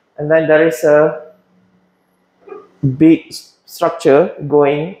 right? And then there is a big structure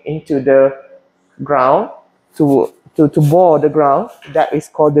going into the ground to bore the ground. That is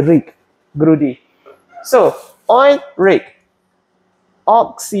called the rig, gerudi. So oil rig,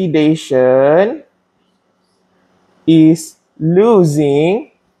 oxidation is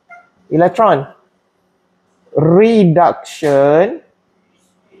losing electron. Reduction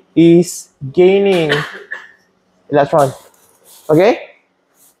is gaining electron. Okay?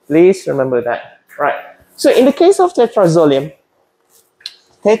 Please remember that. Right. So in the case of tetrazolium,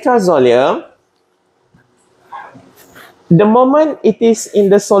 the moment it is in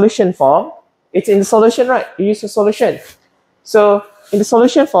the solution form, it's in the solution, right? You use a solution. So in the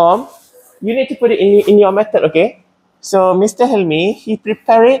solution form, you need to put it in your method, okay? So Mr. Helmi, he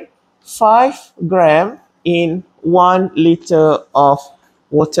prepared 5 gram in 1 liter of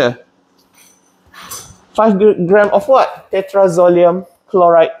water. 5 gram of what? Tetrazolium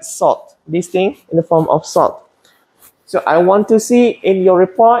chloride salt. This thing in the form of salt. So I want to see in your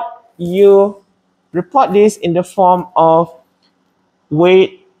report, you report this in the form of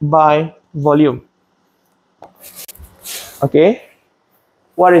weight by volume. Okay?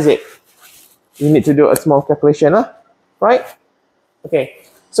 What is it? You need to do a small calculation, right? Okay.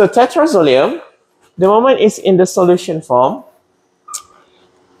 So tetrazolium, the moment it's in the solution form,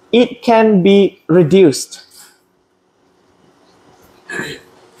 it can be reduced.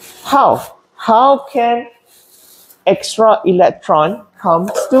 How? How can extra electron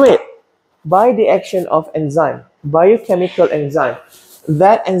comes to it? By the action of enzyme, biochemical enzyme.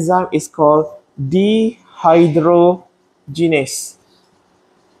 That enzyme is called dehydrogenase.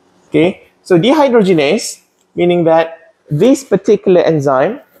 Okay, so dehydrogenase, meaning that this particular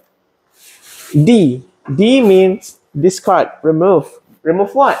enzyme, D means discard, remove.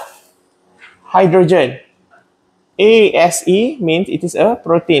 Remove what? Hydrogen. ASE means it is a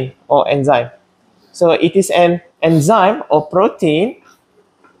protein or enzyme. So it is an enzyme or protein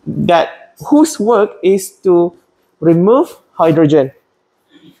that whose work is to remove hydrogen.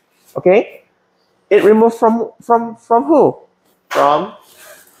 Okay? It removed from who? From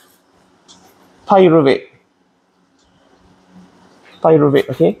pyruvate. Pyruvate,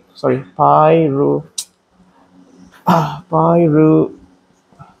 okay? Sorry.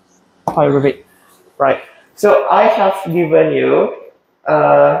 Pyruvate. Right. So I have given you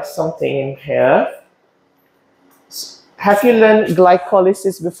something in here. Have you learned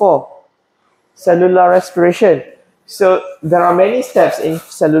glycolysis before? Cellular respiration. So there are many steps in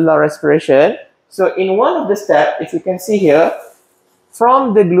cellular respiration. So in one of the steps, if you can see here,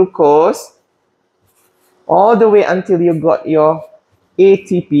 from the glucose all the way until you got your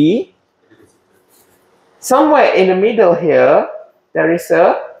ATP, somewhere in the middle here, there is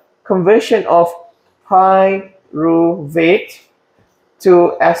a conversion of pyruvate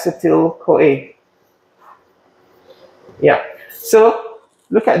to acetyl-CoA. Yeah. So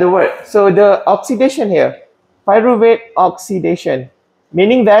look at the word. So the oxidation here, pyruvate oxidation,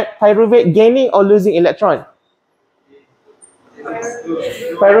 meaning that pyruvate gaining or losing electron.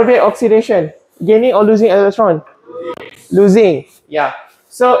 Pyruvate oxidation, gaining or losing electron? Losing. Yeah.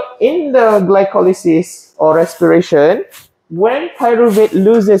 So in the glycolysis or respiration, when pyruvate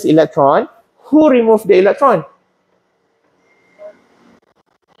loses electron, who removes the electron?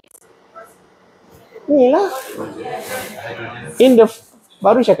 Inilah. In the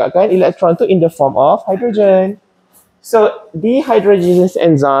baru cakap kan, electron tu in the form of hydrogen. So dehydrogenase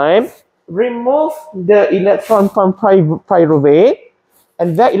enzyme remove the electron from pyruvate,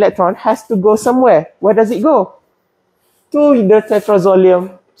 and that electron has to go somewhere. Where does it go? To the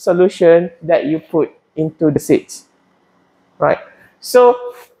tetrazolium solution that you put into the seeds. Right. So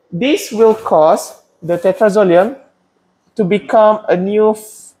this will cause the tetrazolium to become a new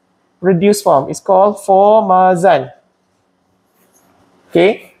reduced form. It's called formazan.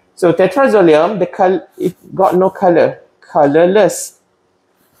 Okay, so tetrazolium, it got no color, colorless.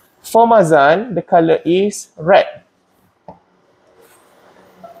 Formazan, the color is red.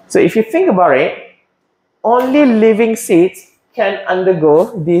 So if you think about it, only living seeds can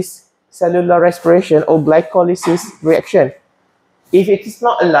undergo this cellular respiration or glycolysis reaction. If it is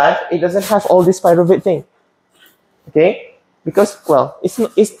not alive, it doesn't have all this pyruvate thing. Okay, because well,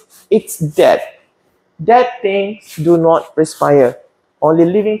 it's dead. Dead things do not respire. Only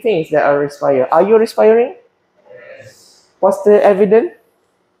living things that are respire. Are you respiring? Yes. What's the evidence?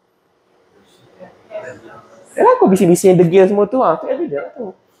 Yalah, aku bising-bising degil semua tu ah. Tu evident lah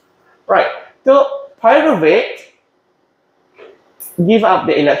tu. Right. So pyruvate give up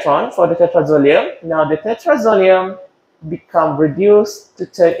the electron for the tetrazolium. Now the tetrazolium become reduced to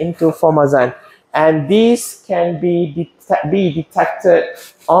turn into formazan, and this can be detected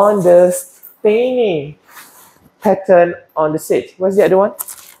on the staining pattern on the seed. What's the other one?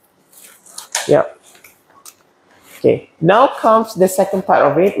 Yeah. Okay. Now comes the second part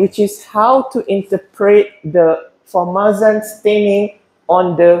of it, which is how to interpret the formazan staining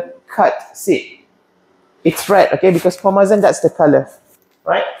on the cut seed. It's red, okay, because formazan, that's the color,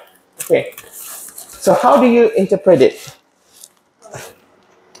 right? Okay. So how do you interpret it?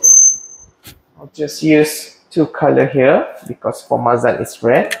 I'll just use two color here because formazan is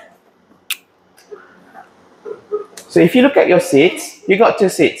red. So if you look at your seeds, you got two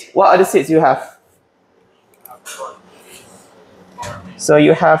seeds. What are the seeds you have? So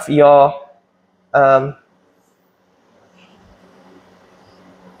you have your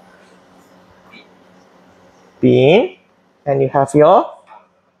bean, and you have your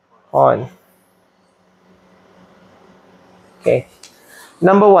corn. Okay.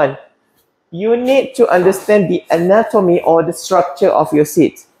 Number one, you need to understand the anatomy or the structure of your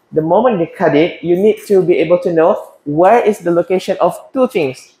seeds. The moment you cut it, you need to be able to know where is the location of two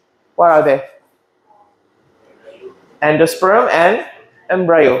things. What are they? Endosperm and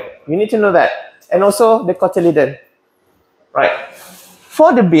embryo. You need to know that. And also the cotyledon. Right.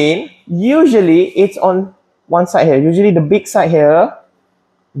 For the bean, usually it's on one side here. Usually the big side here,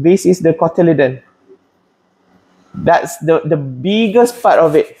 this is the cotyledon. That's the biggest part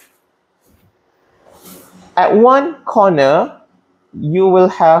of it. At one corner, you will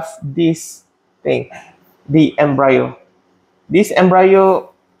have this thing, the embryo. This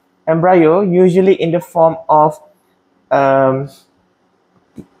embryo usually in the form of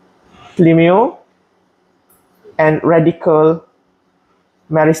plumule and radicle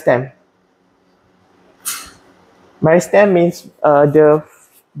meristem. Meristem means the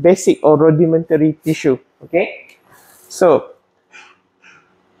basic or rudimentary tissue. Okay, so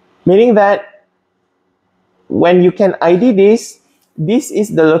meaning that when you can ID this, this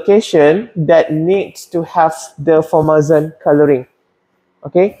is the location that needs to have the formazan coloring.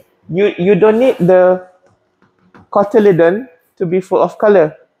 Okay, you don't need the cotyledon to be full of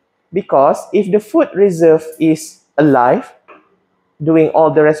color, because if the food reserve is alive, doing all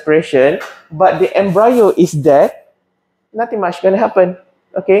the respiration, but the embryo is dead, nothing much gonna happen.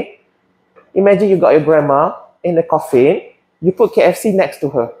 Okay, imagine you got your grandma in a coffin, you put KFC next to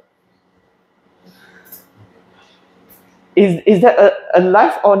her. Is that a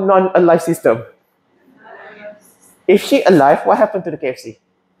live or non-alive system? If she alive, what happened to the KFC?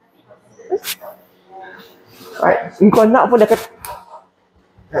 Right, kau nak pun dah kata.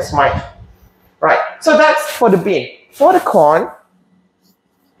 That's mine. Right, so that's for the bean. For the corn,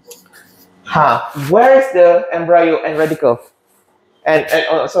 where is the embryo and radicle?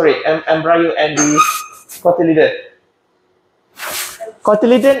 Embryo and the cotyledon.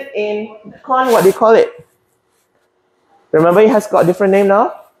 Cotyledon in corn, what do you call it? Remember, it has got a different name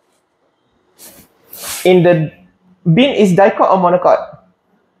now. In the bean, is dicot or monocot?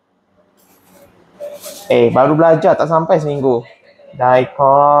 Baru belajar, tak sampai seminggu.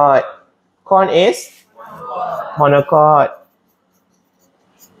 Dicot. Corn is monocot.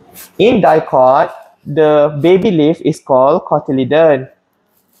 In dicot, the baby leaf is called cotyledon.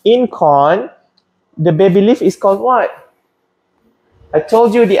 In corn, the baby leaf is called what? I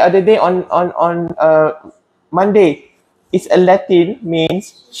told you the other day on Monday. It's a Latin,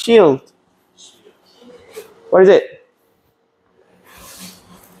 means shield. What is it?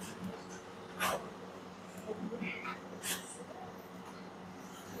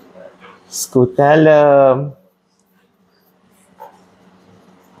 Scutellum.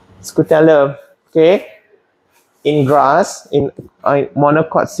 Scutellum. Okay. In grass, in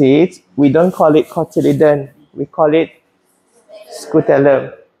monocot seeds, we don't call it cotyledon. We call it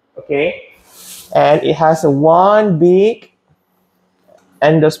scutellum. Okay. And it has one big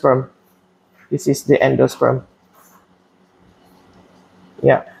endosperm. This is the endosperm.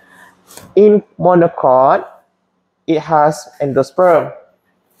 Yeah. In monocot, it has endosperm.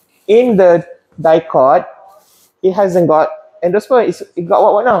 In the dicot, it hasn't got endosperm. It got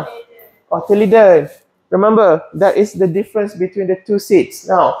what now? Cotyledon. Remember, that is the difference between the two seeds.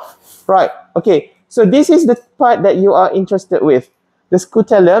 Now, right, okay. So this is the part that you are interested with. The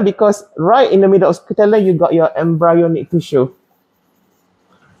scutellum, because right in the middle of scutellum, you got your embryonic tissue.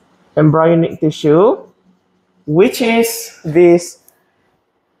 Embryonic tissue, which is this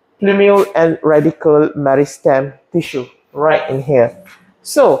plumule and radicle meristem tissue right in here.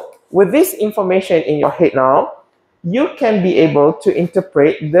 So with this information in your head now, you can be able to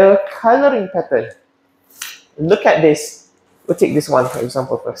interpret the coloring pattern. Look at this. We'll take this one for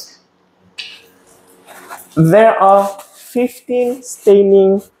example first. There are 15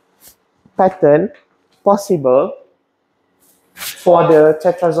 staining pattern possible for the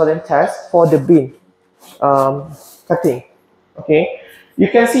Tetrazolium test for the bean cutting. Okay, you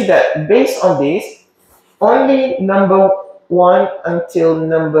can see that based on this, only number 1 until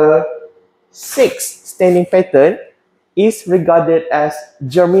number 6 staining pattern is regarded as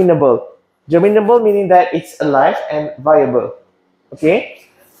germinable. Germinable meaning that it's alive and viable. Okay,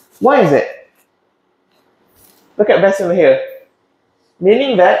 why is it? Look at best over here.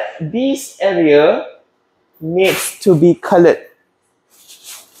 Meaning that this area needs to be colored.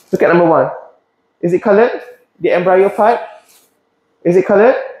 Look at number 1. Is it colored? The embryo part? Is it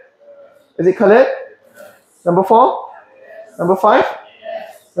colored? Is it colored? Number 4? Number 5?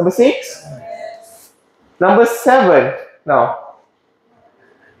 Number 6? Number 7 now.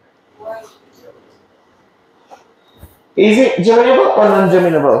 Is it germinable or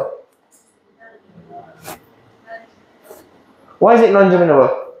non-germinable? Why is it non-germinable?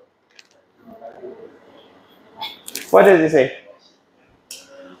 What does it say?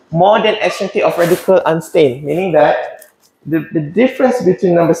 More than extremity of radicle unstained, meaning that the difference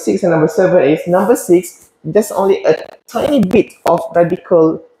between number 6 and number 7 is number 6, there's only a tiny bit of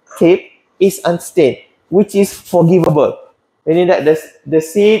radical tape is unstained, which is forgivable, meaning that the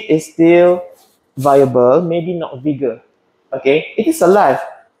seed is still viable, maybe not vigor. Okay, it is alive,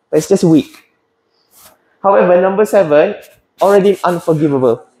 but it's just weak. However, number 7, already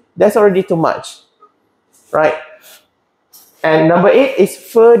unforgivable. That's already too much, right? And number 8 is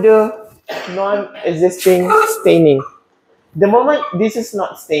further non-existing staining. The moment this is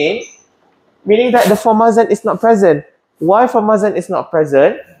not stained, meaning that the formazan is not present. Why formazan is not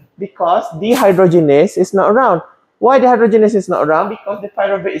present? Because dehydrogenase is not around. Why dehydrogenase is not around? Because the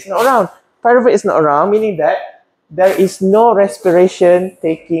pyruvate is not around. Pyruvate is not around, meaning that there is no respiration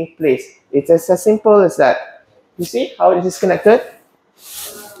taking place. It's as simple as that. You see how it is connected?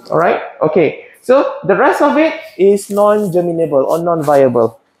 All right? Okay. So the rest of it is non-germinable or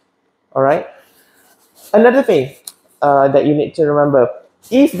non-viable. All right? Another thing that you need to remember,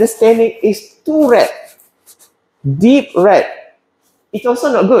 if the staining is too red, deep red, it's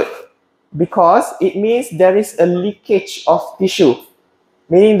also not good because it means there is a leakage of tissue,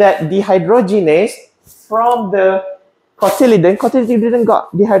 meaning that dehydrogenase from the cotyledon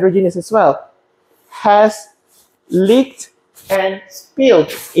got dehydrogenase as well, has leaked and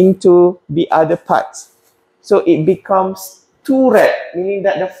spilled into the other parts. So it becomes too red, meaning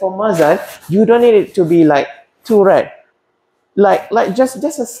that the formazan, you don't need it to be like too red, like just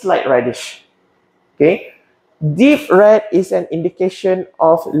a slight reddish. Okay, deep red is an indication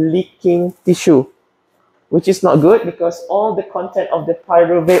of leaking tissue, which is not good because all the content of the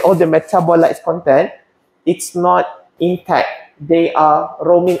pyruvate, all the metabolites content, it's not intact. They are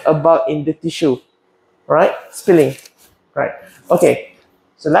roaming about in the tissue, right? Spilling, right? Okay,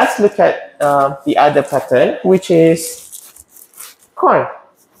 so let's look at the other pattern, which is corn.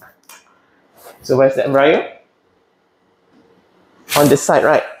 So where's the embryo? On this side,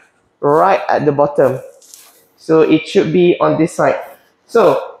 right? Right at the bottom. So it should be on this side.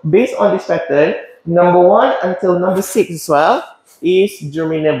 So based on this pattern, number 1 until number 6 as well is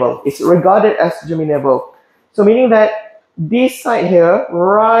germinable. It's regarded as germinable. So meaning that this side here,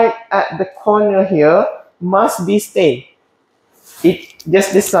 right at the corner here, must be stained. It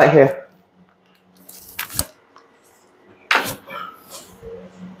just this side here.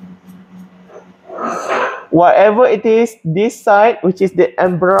 Whatever it is, this side, which is the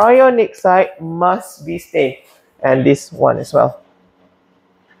embryonic side, must be stained. And this one as well.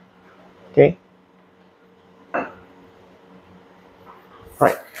 Okay.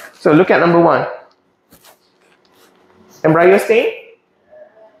 Right. So look at number 1. Embryo stain.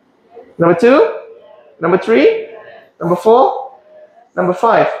 Number 2. Number 3. Number 4. Number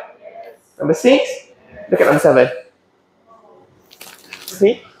 5. Number 6. Look at number 7.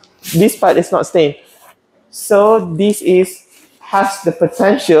 See? This part is not stained. So this has the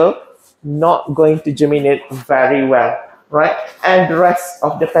potential not going to germinate very well, right? And the rest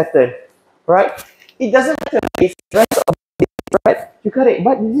of the pattern, right? It doesn't matter if the rest of it is red. You got it,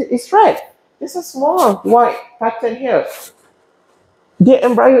 but it's red. There's a small white pattern here. The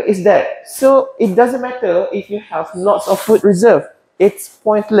embryo is dead. So it doesn't matter if you have lots of food reserve. It's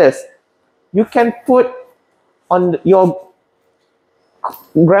pointless. You can put on your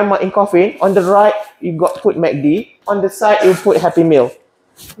grandma in coffin, on the right you got put MACD, on the side you put Happy Meal.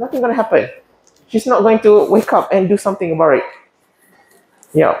 Nothing gonna happen. She's not going to wake up and do something about it.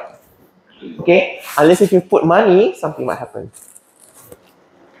 Yeah. Okay, unless if you put money, something might happen.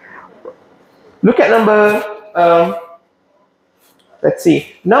 Look at number, let's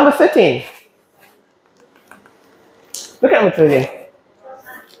see, number 13. Look at number 13.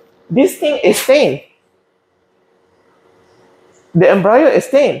 This thing is stained. The embryo is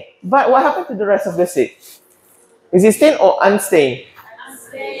stained. But what happened to the rest of the seed? Is it stained or unstained?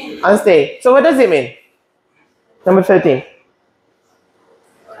 Unstained. Unstained. So what does it mean? Number 13.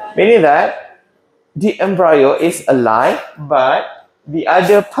 Meaning that the embryo is alive, but the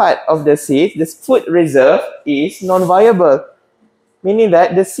other part of the seed, the food reserve, is non-viable. Meaning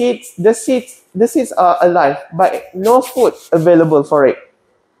that the seeds are alive, but no food available for it.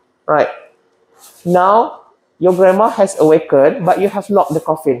 Right. Now, your grandma has awakened, but you have locked the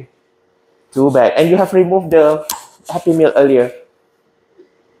coffin. Too bad. And you have removed the Happy Meal earlier.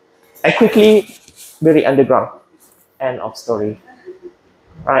 And quickly buried underground. End of story.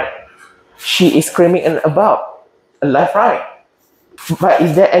 Right. She is screaming and about. Alive, right? But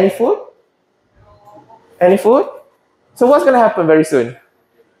is there any food? Any food? So what's going to happen very soon?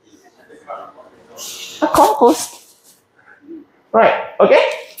 A compost. Right. Okay?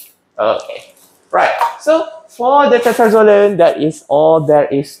 Okay. Right. So for the Tetrazolium, that is all there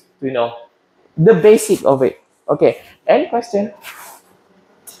is to know. The basic of it. Okay. Any question?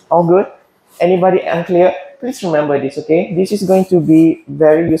 All good? Anybody unclear? Please remember this, okay? This is going to be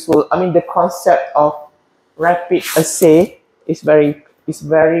very useful. I mean, the concept of rapid assay is very,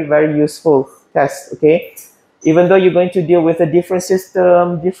 very useful test, okay? Even though you're going to deal with a different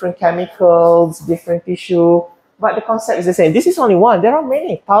system, different chemicals, different tissue, but the concept is the same. This is only one. There are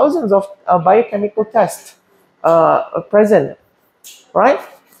many, thousands of biochemical tests present, right?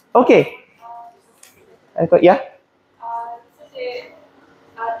 Okay. Yeah?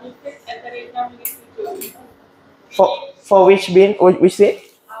 For which bean? Which seed?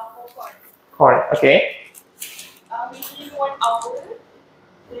 For corn. Corn, okay. Within 1 hour,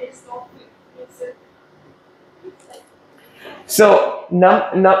 there is no food. So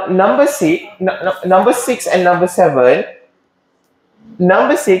number six and number 7.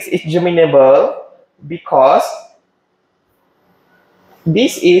 Number 6 is germinable because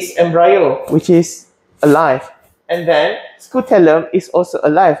this is embryo, which is alive, and then scutellum is also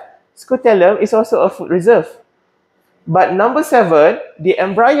alive. Scutellum is also a food reserve. But number 7, the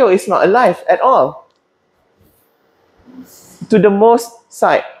embryo is not alive at all, to the most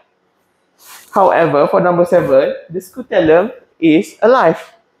side. However, for number 7, the scutellum is alive.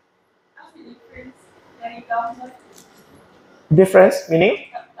 Difference meaning?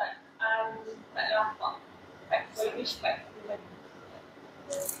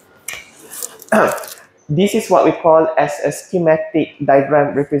 This is what we call as a schematic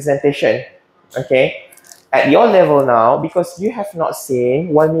diagram representation. Okay, at your level now, because you have not seen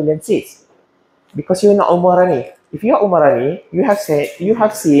 1 million seeds, because you're not Umarani. If you are Umarani, you have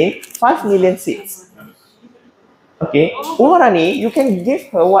seen 5 million seeds. Okay, Umarani, you can give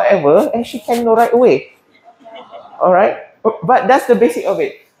her whatever and she can know right away. All right, but that's the basic of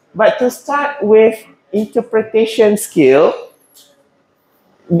it. But to start with interpretation skill,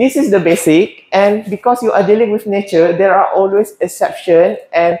 this is the basic, and because you are dealing with nature, there are always exceptions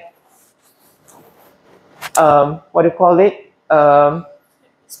and what do you call it?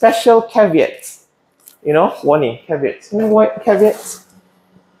 Special caveats. You know, warning, caveats. You know what caveats?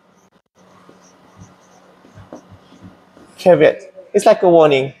 Caveat. It's like a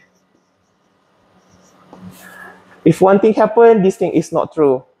warning. If one thing happened, this thing is not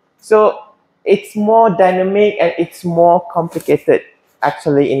true. So it's more dynamic and it's more complicated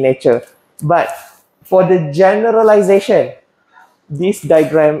actually in nature. But for the generalization, this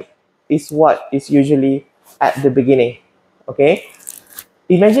diagram is what is usually at the beginning. Okay?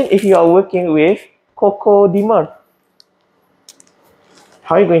 Imagine if you are working with cocodimer.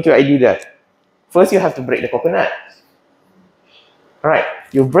 How are you going to do that? First, you have to break the coconut. Alright,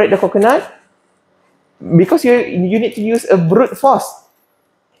 you break the coconut because you need to use a brute force.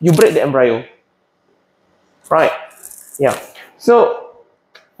 You break the embryo. Right? Yeah. So,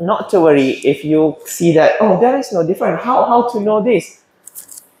 not to worry if you see that, oh, there is no difference. How to know this?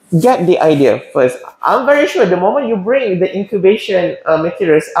 Get the idea first. I'm very sure the moment you bring the incubation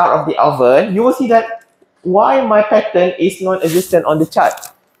materials out of the oven, you will see that why my pattern is non-existent on the chart.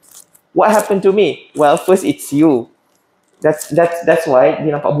 What happened to me? Well, first it's you. That's why dia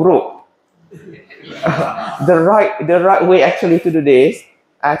nampak buruk. The right way actually to do this,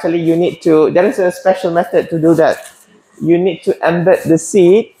 actually you need to, there is a special method to do that. You need to embed the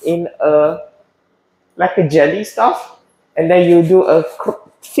seed in like a jelly stuff, and then you do a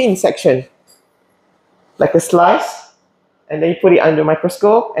thin section, like a slice, and then you put it under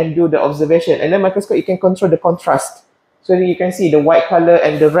microscope and do the observation. And then microscope, you can control the contrast. So that you can see the white color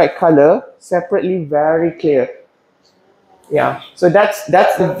and the red color separately, very clear. Yeah, so that's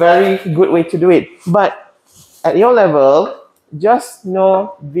a very good way to do it. But at your level, just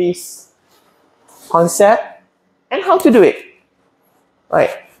know this concept and how to do it. Right,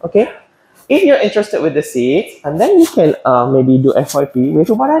 okay? If you're interested with the seeds, and then you can maybe do FYP with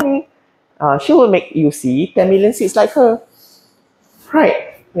Ubarani. She will make you see 10 million seeds like her.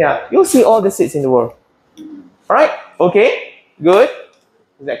 Right, yeah, you'll see all the seeds in the world. Alright, okay, good.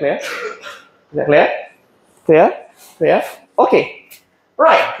 Is that clear? Is that clear? Clear? Clear? Okay.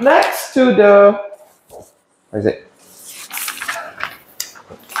 Right, next to the... What is it?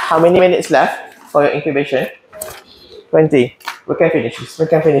 How many minutes left for your incubation? 20. We can finish this. We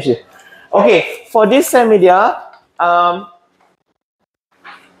can finish it. Okay, for this cell media, I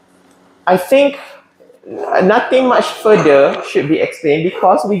think nothing much further should be explained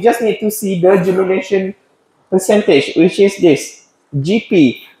because we just need to see the germination percentage, which is this,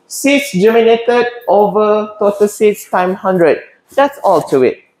 GP. Seeds germinated over total seeds times 100. That's all to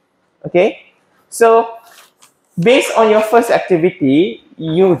it. Okay? So, based on your first activity,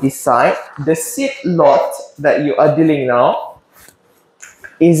 you decide the seed lot that you are dealing now.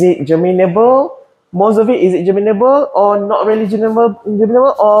 Is it germinable? Most of it, is it germinable or not really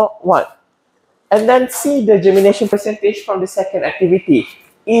germinable or what? And then see the germination percentage from the second activity.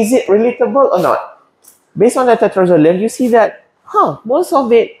 Is it relatable or not? Based on the Tetrazolium, you see that, most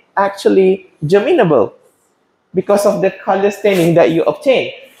of it actually germinable because of the color staining that you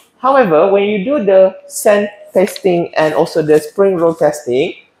obtain. However, when you do the scent testing and also the spring roll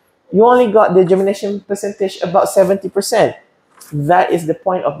testing, you only got the germination percentage about 70%. That is the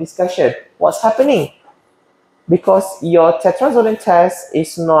point of discussion. What's happening? Because your Tetrazolium test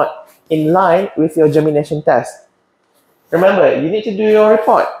is not in line with your germination test. Remember, you need to do your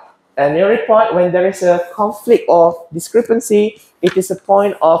report. And your report, when there is a conflict or discrepancy, it is a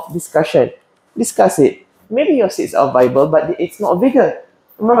point of discussion. Discuss it. Maybe your seeds are viable, but it's not vigor.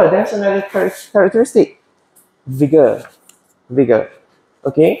 Remember, there's another characteristic. Vigor. Vigor.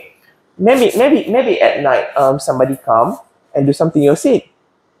 Okay? Maybe at night, somebody come and do something to your seed.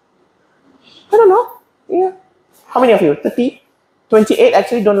 I don't know. Yeah. How many of you? 30? 28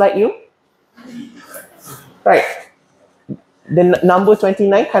 actually don't like you? Right. The number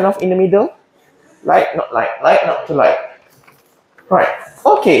 29 kind of in the middle. Like, not like. Like, not to like. Right.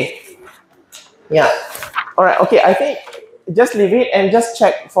 Okay. Yeah. Alright, okay. I think just leave it and just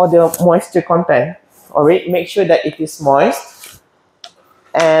check for the moisture content. Alright, make sure that it is moist.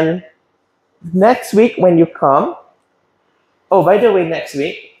 And next week when you come, oh, by the way, next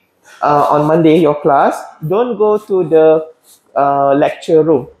week, on Monday, your class, don't go to the lecture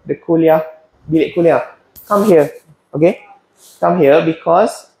room, the kuliah, bilik kuliah. Come here, okay? Come here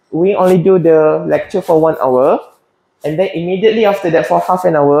because we only do the lecture for 1 hour, and then immediately after that, for half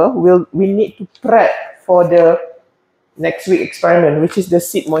an hour, we need to prep for the next week experiment, which is the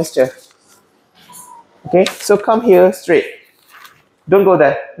seed moisture. Okay, so come here straight. Don't go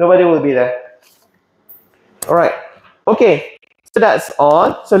there. Nobody will be there. All right. Okay. So that's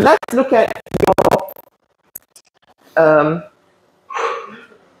all. So let's look at your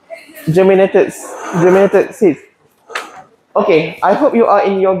germinated seeds. Okay, I hope you are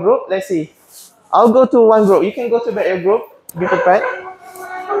in your group. Let's see. I'll go to one group. You can go to your group. Be prepared.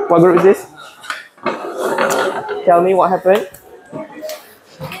 What group is this? Tell me what happened.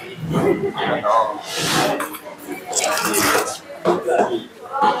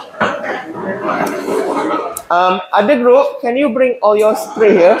 Other group, can you bring all your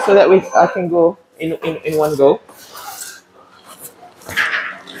tray here so that I can go in one go?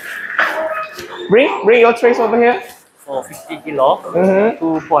 Bring your trays over here. For 50 kilo,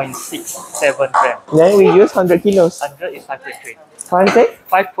 2.67 gram. Then we use 100 kilos. 100 is 5.3. 5.33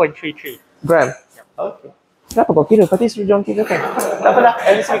 5.33. gram. Okay. Kenapa kau kira? Pati suruh jangan kira kan? Tak apalah,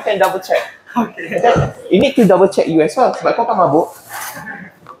 at least we can double check. Okay. You need to double check you as well sebab kau kan mabuk.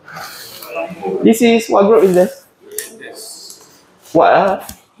 This is, what group is this? What?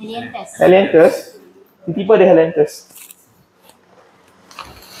 Helianthus. Helianthus. Tiba-tiba ada Helianthus.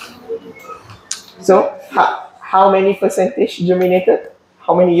 So, how many percentage germinated?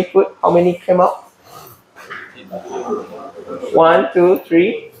 How many you put? How many came out? 1, 2,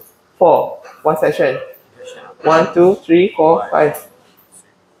 3, 4. One session. 1, 2, 3, 4, 5.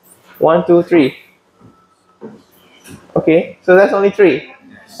 1, 2, 3. Okay, so that's only 3.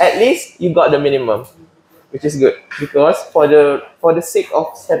 At least you got the minimum, which is good because for the sake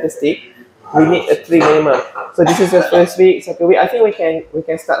of statistic, we need a 3 minimum. So this is the first week, second week. I think we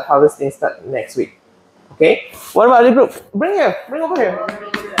can start harvesting next week. Okay. What about the group? Bring here. Bring over here.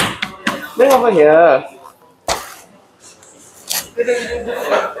 Bring over here.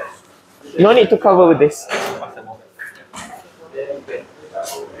 No need to cover with this.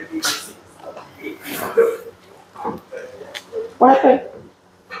 What happened?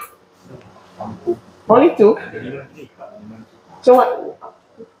 Only two? So what?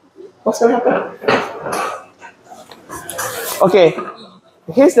 What's gonna happen? Okay.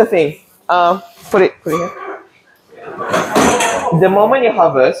 Here's the thing. Put it here. The moment you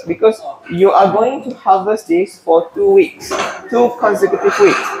harvest, because you are going to harvest this for 2 weeks, 2 consecutive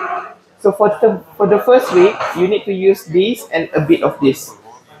weeks. So for the first week, you need to use this and a bit of this,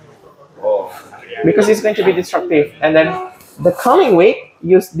 because it's going to be destructive. And then the coming week,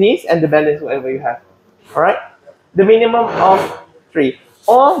 use this and the balance whatever you have. All right. The minimum of 3,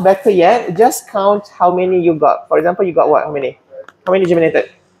 or better yet, just count how many you got. For example, you got what? How many? How many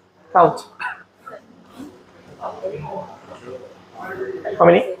germinated? Count. How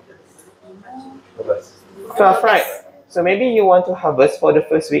many? 12, right? So maybe you want to harvest for the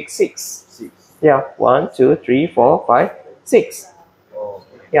first week 6. Yeah, 1, 2, 3, 4, 5, 6.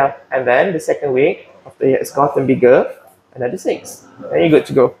 Yeah, and then the second week, after it's gotten bigger, another 6. Then you're good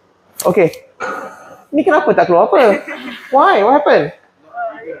to go. Okay. Ni kenapa tak keluar apa? Why? What happened?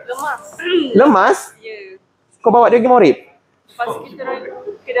 Lemas. Lemas? Ya. Kau bawa dia pergi morib? Lepas kita orang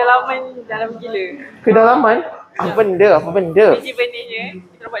kedalaman dalam gila. Kedalaman? Apa benda? Apa benda? Biji-benihnya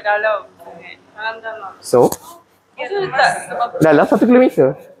kita buat dalam. Dalam. So? Itu tak sebab Dalam 1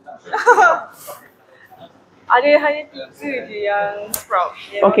 kilometer? ada hanya 3 je yang sprout.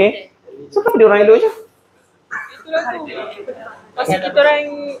 Okay. So kenapa dia orang elok je? Itulah tu. Masa kita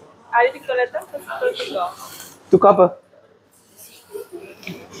orang ada 3 datang, lepas kita orang tukar. Tukar apa?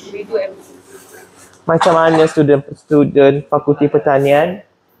 Itu Macam mana student fakulti pertanian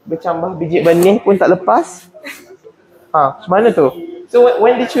bercambah biji benih pun tak lepas? Ha, macam mana tu? So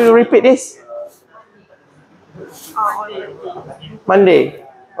when did you repeat this? Monday.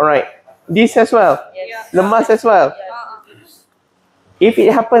 Alright. This as well. Yes. Lemas as well. If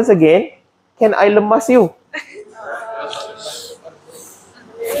it happens again, can I lemas you?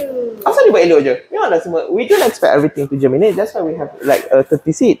 Asal dia buat elok je? Memanglah semua. We don't expect everything to germinate. That's why we have like 30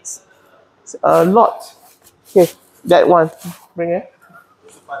 seeds. A lot. Okay, that one. Bring it.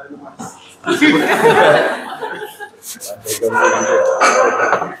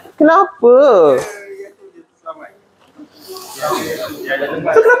 Kenapa?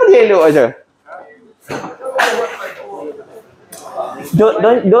 So kenapa dia elok aja?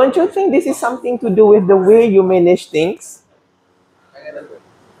 Don't you think this is something to do with the way you manage things?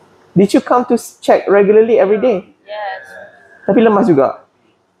 Did you come to check regularly every day? Yes. Tapi lemas juga.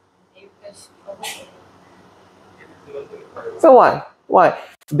 So why? Why?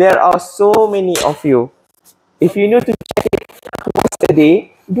 There are so many of you. If you need to check it once a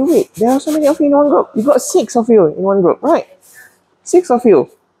day, do it. There are so many of you in one group. You got 6 of you in one group, right? 6 of you.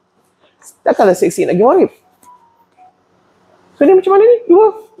 Takkanlah 16 lagi morib. So ni macam mana ni?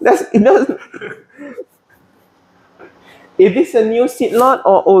 Is this a new seed lot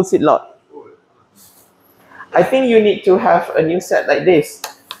or old seed lot? I think you need to have a new set like this.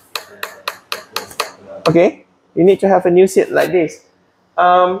 Okay? You need to have a new set like this.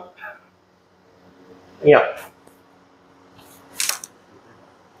 Yeah.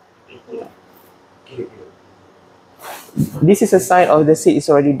 This is a sign of the seed is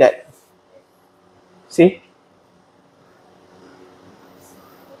already dead. See?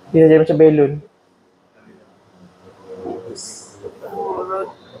 Dia jadi macam balloon.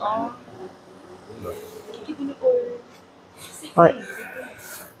 Right.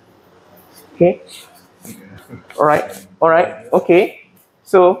 Okay. Alright. Okay.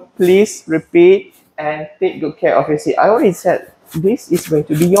 So please repeat and take good care of your seed. I already said this is going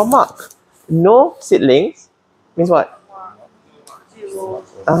to be your mark. No seedlings means what? 0.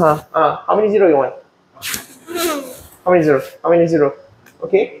 How many 0 you want? How many 0? How many 0?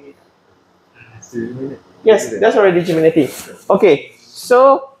 Okay. Yes, that's already germinating. Okay.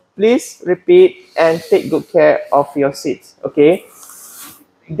 So please repeat and take good care of your seeds. Okay.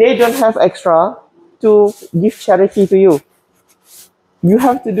 They don't have extra to give charity to you. You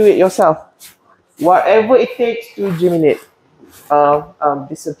have to do it yourself. Whatever it takes to germinate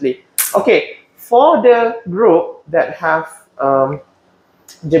decently. Okay, for the group that have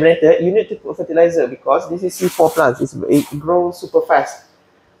germinated, you need to put fertilizer because this is C4 plants. It grows super fast.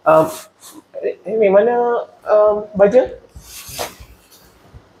 Mana baja?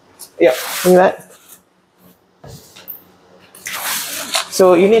 Yeah, bring that.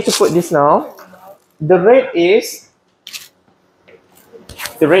 So you need to put this now. The rate is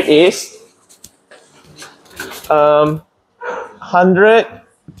 100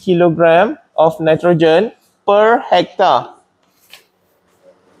 kilogram of nitrogen per hectare.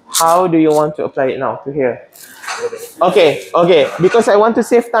 How do you want to apply it now to here? Okay, because I want to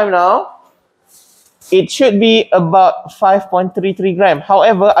save time now, it should be about 5.33 gram.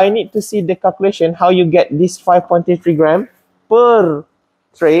 However, I need to see the calculation how you get this 5.33 gram per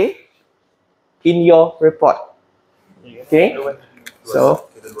tray in your report. Okay, so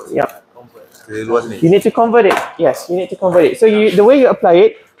yeah, you need to convert it. Yes, you need to convert it. So the way you apply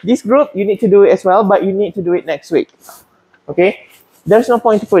it, this group you need to do it as well, but you need to do it next week. Okay, there's no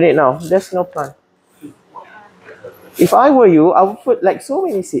point to put it now. There's no plan. If I were you, I would put like so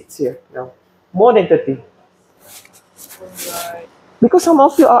many seeds here now, more than 30. Because some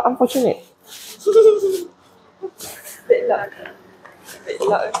of you are unfortunate. Bit luck. Bit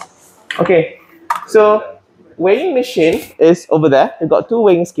luck. Okay, so weighing machine is over there. We've got 2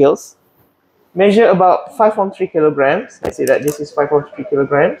 weighing scales. Measure about 5.3 kilograms. Let's say that this is 5.3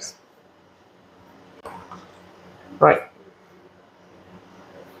 kilograms. Right.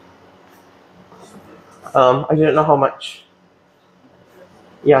 I don't know how much.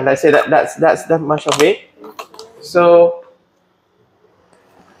 Yeah, let's say that's that much of it. So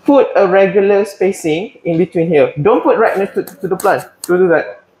put a regular spacing in between here. Don't put right next to the plant. Don't do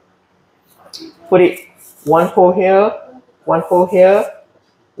that. Put it 1 hole here, 1 hole here,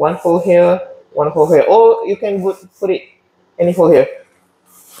 1 hole here, 1 hole here. Or you can put it any hole here.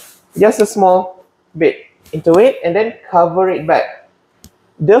 Just a small bit into it and then cover it back.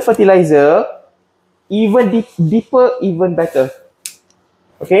 The fertilizer, even deeper, even better.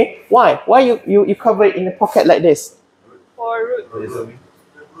 Okay? Why? Why you cover it in a pocket like this? For root.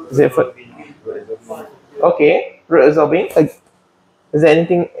 Is it for... Okay, root absorbing. Is there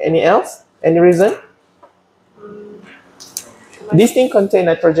any else? Any reason? This thing contains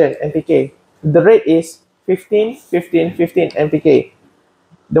nitrogen, NPK. The rate is 15, 15, 15 NPK.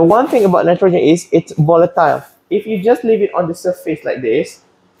 The one thing about nitrogen is it's volatile. If you just leave it on the surface like this,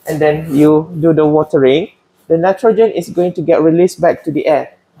 and then you do the watering, the nitrogen is going to get released back to the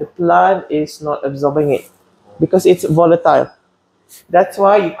air. The plant is not absorbing it because it's volatile. That's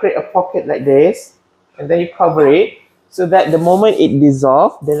why you create a pocket like this, and then you cover it so that the moment it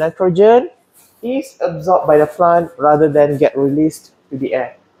dissolves, the nitrogen is absorbed by the plant rather than get released to the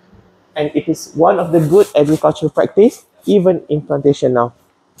air. And it is one of the good agricultural practice, even in plantation now.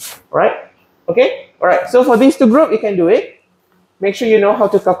 Right? Okay? Alright, so for these 2 groups, you can do it. Make sure you know how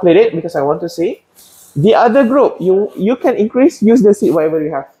to calculate it because I want to see. The other group, you can increase, use the seed, whatever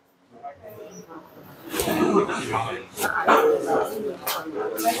you have.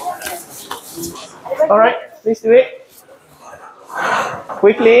 Alright, please do it.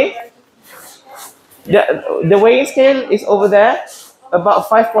 Quickly. The weighing scale is over there, about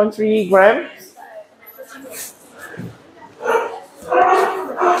 5.3 grams.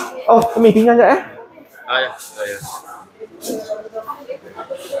 Oh, kami tinggal sekejap Ya.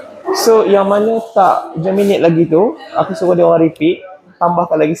 So yang mana tak germinate lagi tu, aku suruh dia orang repeat,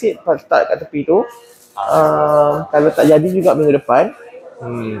 tambahkan lagi seed, letak kat tepi tu. Kalau tak jadi juga minggu depan,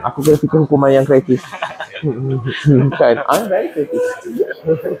 aku kena fikir hukuman yang kreatif. Kan? I'm very creative.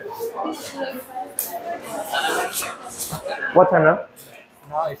 What time now?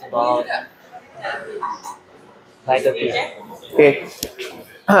 Now it's about 9:30. Okay.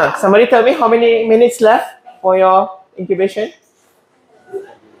 Somebody tell me how many minutes left for your incubation?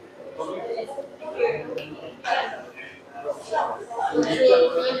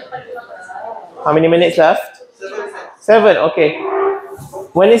 How many minutes left? 7. Okay.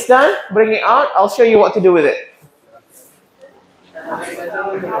 When it's done, bring it out. I'll show you what to do with it.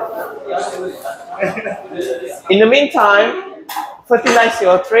 In the meantime, fertilize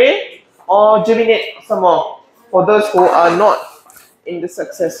your tray or germinate some more for those who are not in the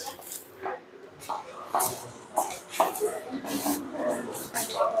success.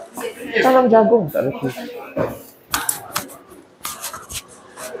 Tanam jagung tak lagi.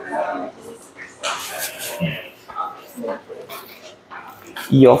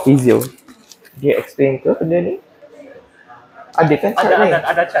 Your physio, dia explain ke benda ni? Ada kan chart ni?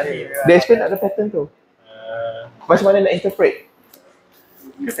 Ada chart ni. Dia explain ada pattern tu. Macam mana nak interpret?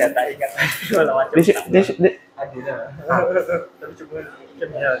 Saya tak ingat. Kalau macam Dia ada lah. Tapi cuma macam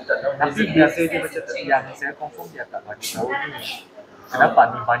ni lah. Tapi biasa dia macam tu. Yang saya confirm dia tak bagi tahu ni. Kenapa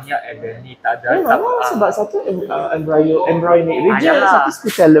ni banyak and then ni tak ada. memang sebab satu embryonic region, Ayalah. satu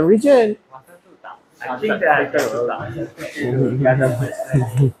scutellum region. Masa tu tak. I think dah ada tak.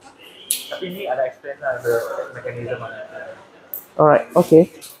 Tapi ni ada explain lah the mechanism lah. Alright,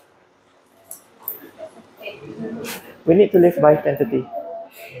 okay. We need to leave by 10:30.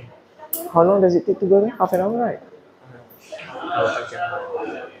 How long does it take to go there? Half an hour, right?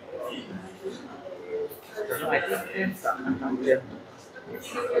 I think 10 jam.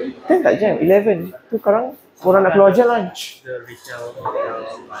 10 tak jam, 11. Tu sekarang korang nak keluar je lunch. The retail bukan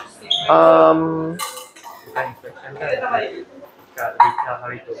inspection kan? Kat retail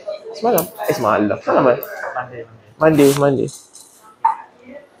hari tu. Semalam? Semalam. Semalam kan? Monday.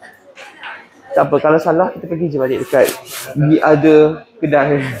 Tak apa, kalau salah kita pergi je balik dekat the other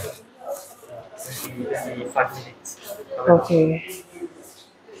kedai. 25 minutes. Okay.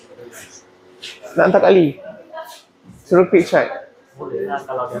 Nak hantar kali? Suruh quick check. Boleh lah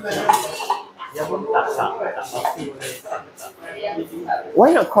kalau dia pun tak pasti boleh tak.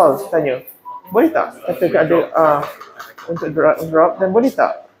 Why not call? Tanya. Boleh tak? Kata ada untuk drop dan boleh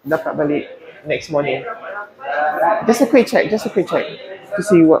tak dapat balik next morning? Just a quick check to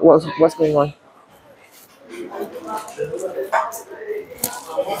see what's going on.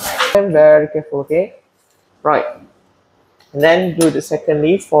 I'm very careful, okay? Right. And then do the second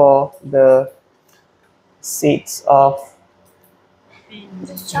leaf for the seeds of.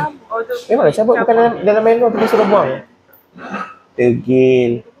 Mana cabut? Bukan dalam menu kita suruh buang.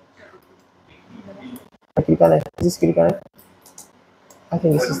 Degil. Kiri kanan. Is this kiri kanan? I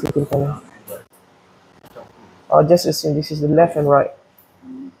think this is the kiri kanan. I'll just assume this is the left and right.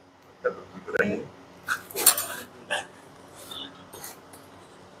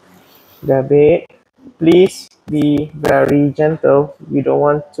 David, please be very gentle. We don't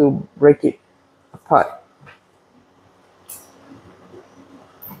want to break it apart.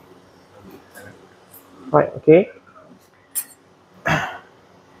 Right, okay.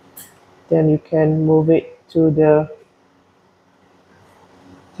 Then you can move it to the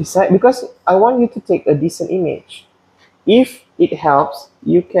side because I want you to take a decent image. If it helps,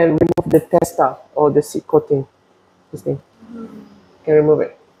 you can remove the testa or the seed coating. This thing. You can remove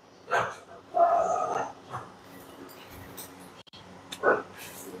it.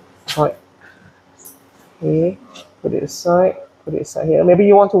 Right. Okay. Put it aside. Put it aside here. Maybe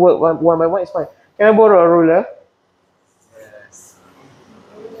you want to work one by one. It's fine. Can I borrow a ruler?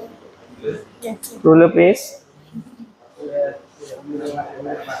 Yes. Ruler, please.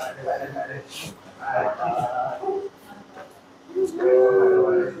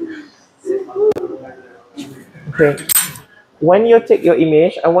 Okay. When you take your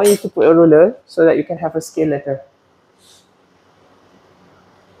image, I want you to put a ruler so that you can have a scale letter.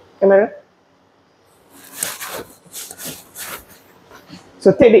 Camera.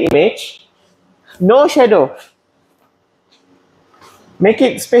 So take the image. No shadow. Make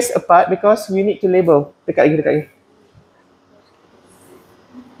it spaced apart because we need to label. Dekat lagi.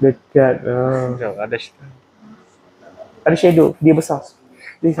 Dekat. Ada shadow. Dia besar.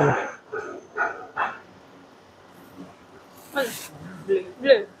 Di sana.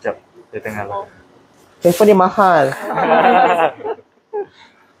 Blur. Sekejap, dia tengah lah. Telefon dia mahal.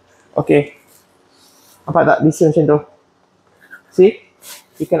 Okay. Nampak tak? Di sini macam tu. See?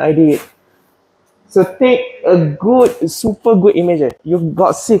 You can ID it. So take a super good image. You've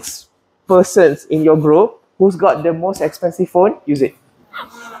got 6 persons in your group who's got the most expensive phone. Use it.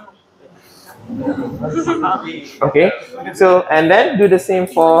 Okay. So and then do the same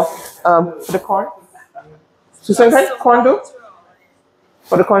for the corn. Susah kan corn tu?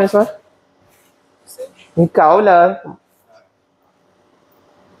 For the corn as well. Engkau lah.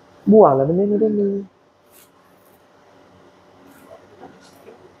 Buanglah benda ni dulu.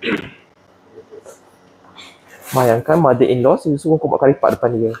 Bayangkan mother-in-law suruh kau buat karipak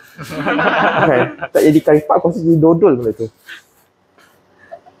depan dia. Kan? Tak jadi karipak, kau jadi dodol benda tu.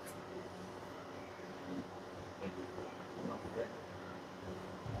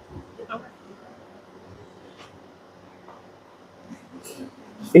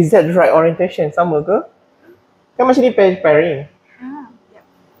 Is that the right orientation? Sama ke? Kan macam ni pairing.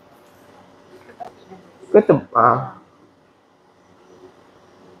 Ke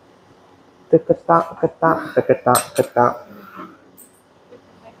Terketak.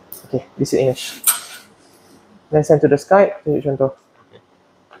 Okay, this is English. Then send to the Skype, tunjuk contoh.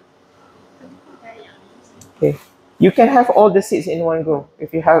 Okay, you can have all the seeds in one go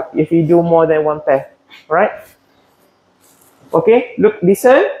if you do more than one pair, right? Okay, look,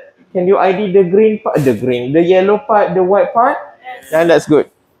 listen. Can you ID the green part, the yellow part, the white part? Then that's good.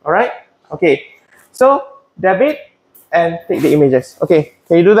 All right. Okay. So David, and take the images. Okay,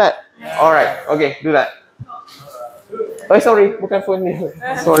 can you do that? All right. Okay, do that. Oh, sorry, bukan phone ni.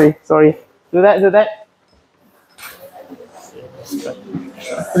 Sorry. Do that.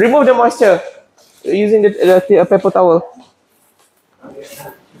 Remove the moisture using the paper towel.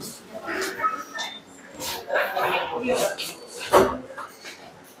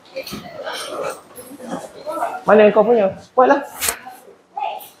 Mana yang kau punya? Buatlah.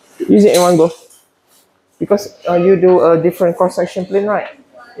 Use it in one go. Because you do a different cross-section plane, right?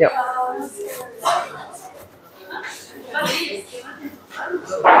 Yep.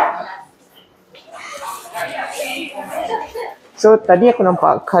 So tadi aku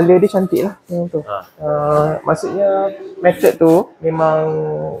nampak colour dia cantik lah tu. Maksudnya method tu memang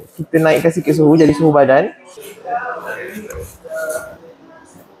kita naikkan sikit suhu, jadi suhu badan.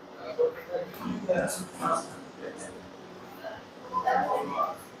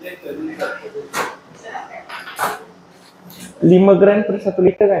 Lima gram per 1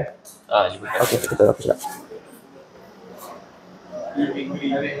 liter kan? 5 gram. Okey, betul aku cakap.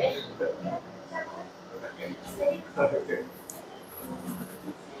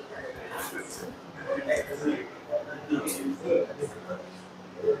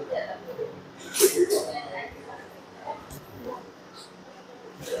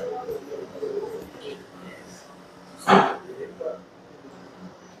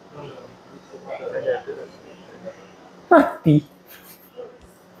 Mati.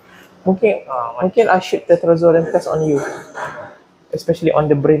 Mungkin I should Tetrazolium test on you, especially on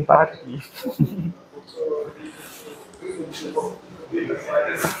the brain part.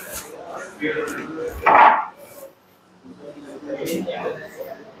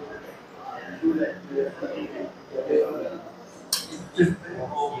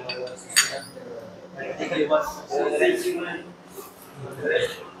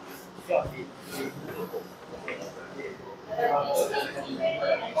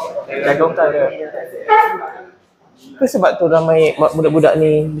 Jagung tak ada. Ke sebab tu ramai budak-budak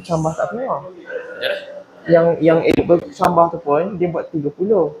ni bercambah tak keluar. Yang bercambah tu pun dia buat 30,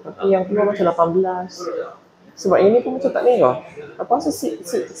 tapi yang keluar macam 18. Sebab yang ni pun macam tak merah. Apa rasa si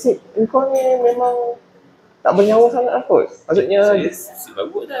kau ni memang tak bernyawa sangat lah kot. Maksudnya Si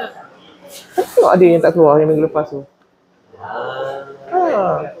bagus dah. tengok ada yang tak keluar yang minggu lepas tu.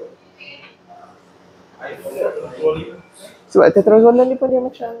 Sebab Tetrazolium ni pun dia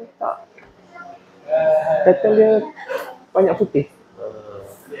macam tak, pattern dia banyak putih.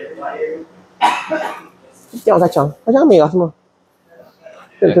 Tengok kacang merah semua.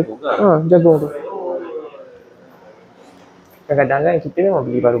 Jagung tu. Kadang-kadang kan kita memang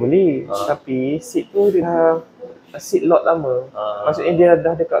baru beli, tapi seed tu dia seed lot lama. Maksudnya dia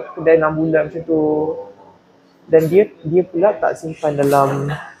dah dekat kedai 6 bulan macam tu. Dan dia pula tak simpan dalam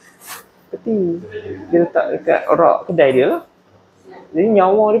peti. Dia letak dekat rak kedai dia lah. Jadi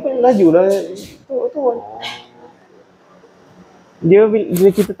nyawa dia pun laju lah tu. Dia bila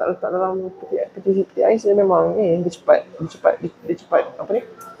kita tak letak dalam peti ais, dia memang dia cepat apa ni?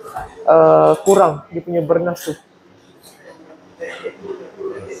 Kurang dia punya bernas tu.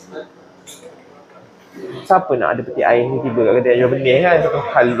 Siapa nak ada peti air ni tiba kat kedai jual benih kan? Satu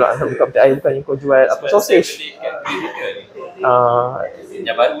hal pula nak buka peti air, bukannya kau jual apa sausage.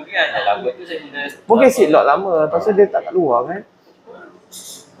 Yang baru ni kan, yang lama tu saya guna. Mungkin seed lot lama, lepas tu dia tak kat luar kan?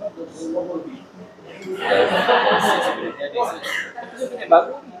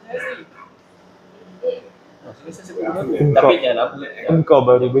 Tapi yang lama. Engkau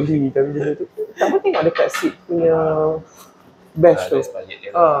baru beli, tapi dia tu tak apa tengok dekat seed punya batch tu.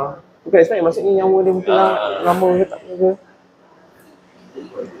 Bukan expired, maksudnya nyawa dia mungkin lama ke tak ke.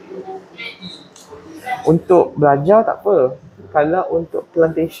 Untuk belajar tak apa. Kalau untuk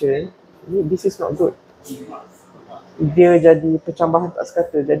plantation, this is not good. Dia jadi percambahan tak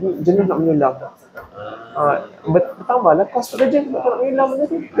sekata. Jadi jenuh nak menyulam. Bertambahlah kos pekerja nak menyulam benda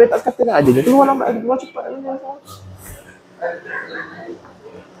tu. Dia tak sekata dah ada. Dia keluar lambat, keluar cepat.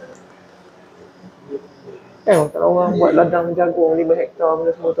 Kalau orang buat ladang jagung 5 hektar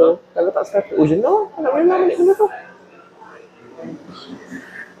benda semua tu, kalau tak sekata, jenuh nak menyulam balik benda tu.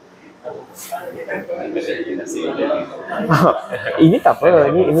 Ini tak apa,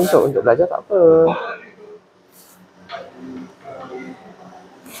 ini untuk belajar tak apa.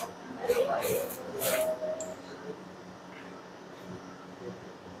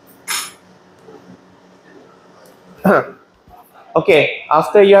 Okay,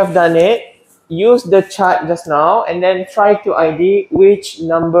 after you have done it, use the chart just now and then try to ID which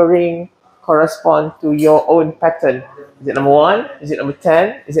numbering correspond to your own pattern. Is it number 1? Is it number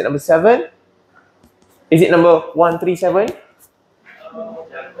 10? Is it number 7? Is it number 137?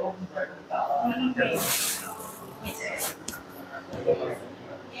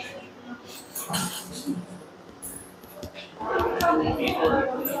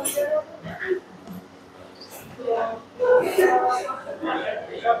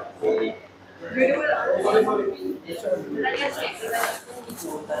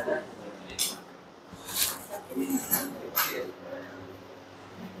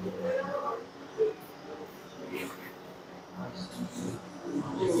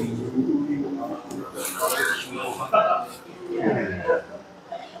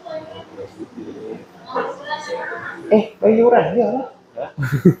 Bagi orang dia lah.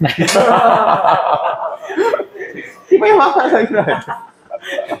 Siapa yang makan sayuran?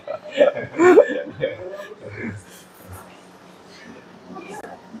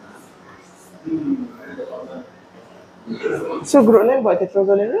 So group lain buat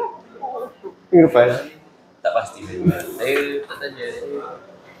Tetrazolium lah. Minggu depan. Tak pasti saya tak tanya.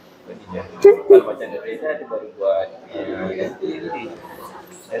 Kalau macam dia baru buat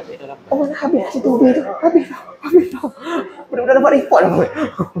Oh mana habis situ dia tu. Habis dah. Budak-budak dapat report dah.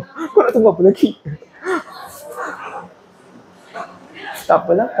 Kau nak tunggu apa lagi? Tak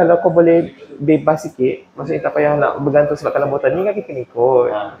apalah, kalau kau boleh bebas sikit, maksudnya tak payah nak bergantung sebab kalau botol ni kan kita kena ikut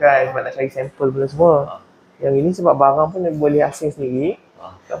kan, sebab nak cari sampel benda semua. Yang ini sebab barang pun boleh asing sendiri.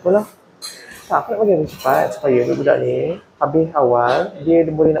 Tak apalah. Tak, aku nak bagi dia cepat supaya budak ni habis awal, dia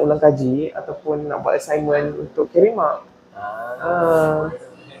boleh nak ulang kaji ataupun nak buat assignment untuk kirim mak.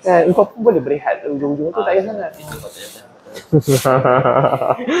 Kan, kau pun boleh berehat ujung-ujung tu tak payah sangat.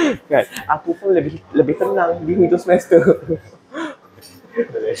 Kan, aku pun lebih tenang di hujung semester.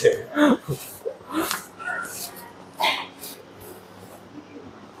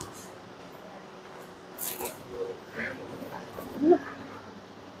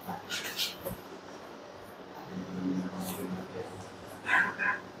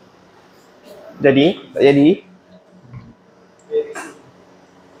 Jadi? Tak jadi?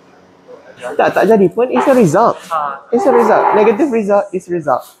 Tak jadi pun, it's a result. It's a result. Negative result is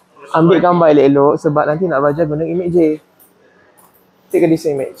result. Ambil gambar elok-elok sebab nanti nak belajar guna image J. Take this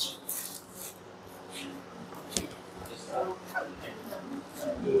image.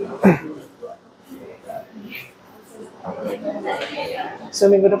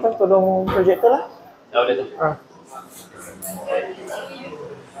 So minggu depan tolong projektor lah. boleh tu.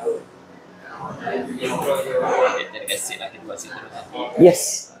 Jadi asid lah, kita buat asid terus. Yes,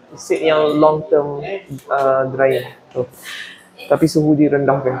 asid yang long term drying tu. Tapi suhu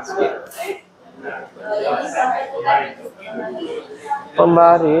direndahkan sikit.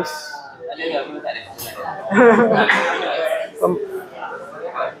 Pembaris.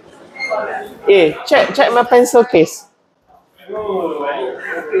 Check my pencil case.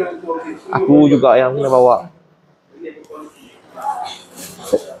 Aku juga yang kena bawa.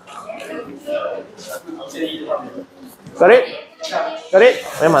 Correct?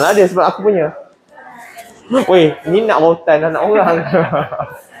 Memanglah dia sebab aku punya. Weh, ni nak bautan anak orang.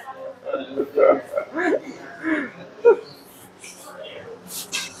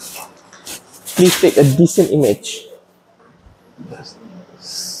 Please take a decent image.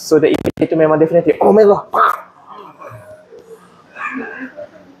 So the image itu memang definitif. Oh my god.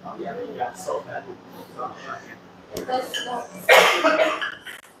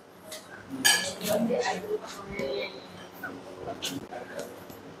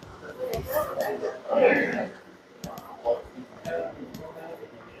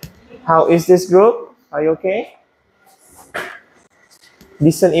 How is this group? Are you okay?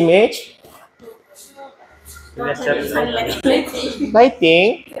 Decent image?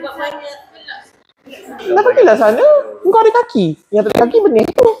 Lighting? Kenapa kelas sana? Engkau ada kaki. Yang tak ada kaki benih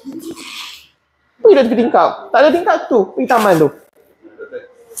tu. Pergi dah tepi tingkap. Tak ada tingkap tu. Pergi taman tu.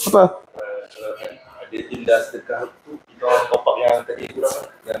 Apa? Ada tindas dekat tu. Kita orang top-up yang tadi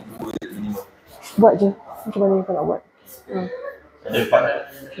yang 2 minimum. Buat je. Macam mana kau nak buat? Ada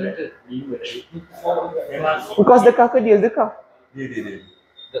 4. Kau sedekah ke dia sedekah? Dia.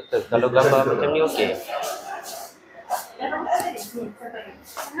 Doktor, kalau gambar macam ni okey?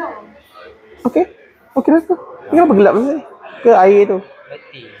 Okey lah tu. Kenapa gelap macam ni? Ke air tu?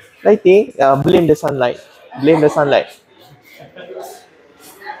 Lighting? Blame the sunlight.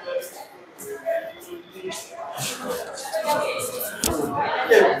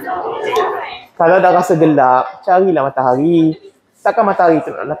 Kalau dah rasa gelap, carilah matahari. Takkan matahari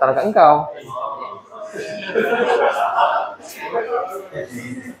tu nak datang dekat engkau.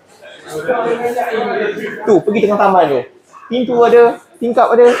 Tu, pergi tengah taman tu. Pintu ada,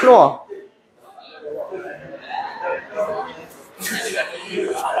 tingkap ada, keluar.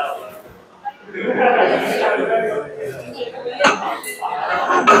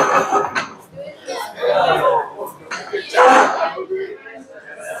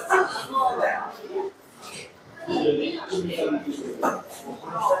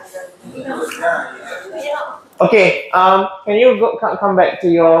 Okay, can you come back to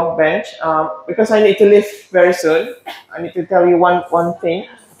your bench? Because I need to leave very soon. I need to tell you one thing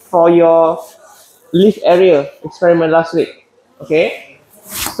for your leaf area experiment last week. Okay,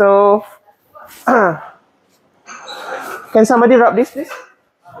 So, can somebody rub this, please?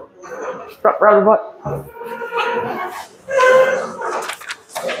 Rub the board.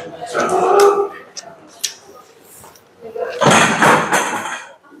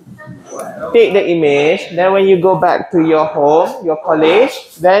 Take the image, then when you go back to your home, your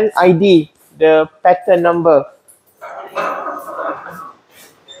college, then ID, the pattern number.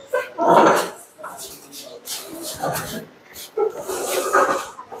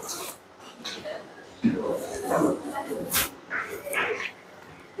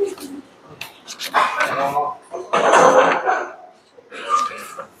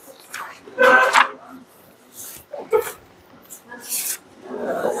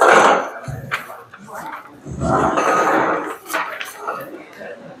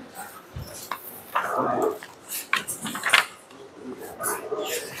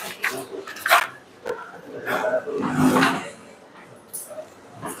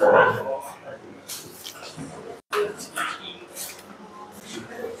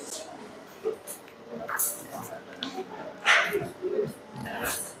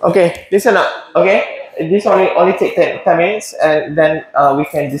 Okay, listen up. Okay, this only take 10 minutes, and then we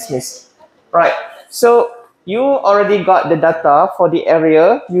can dismiss. Right. So you already got the data for the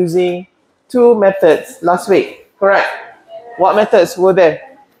area using two methods last week, correct? What methods were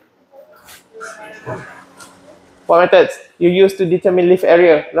there? What methods you used to determine leaf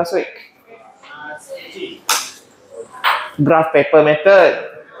area last week? Graph paper method.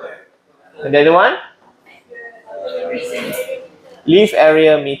 And the other one? Leaf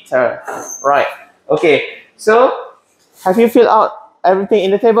area meter. Right. Okay. So, have you filled out everything in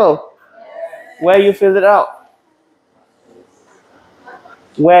the table? Where you filled it out?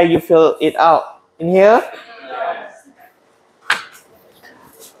 Where you fill it out? In here?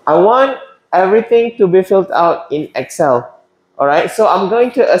 I want everything to be filled out in Excel. Alright. So, I'm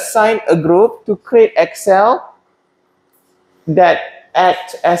going to assign a group to create Excel that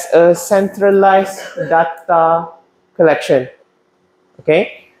act as a centralized data collection.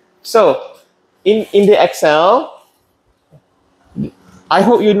 Okay, so in the Excel, I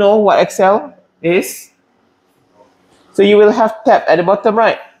hope you know what Excel is. So you will have tab at the bottom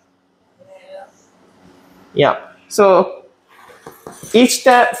right. Yeah, so each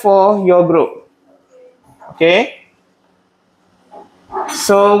tab for your group. Okay,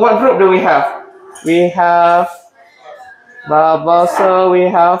 so what group do we have? We have bulb, we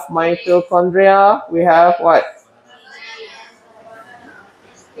have mitochondria, we have what?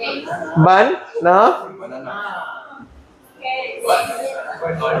 Bun? No?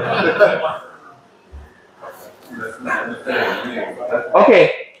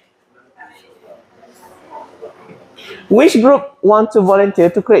 Okay. Which group want to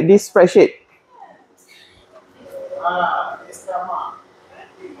volunteer to create this spreadsheet?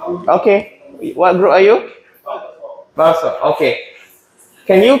 Okay. What group are you? Balsa. Okay.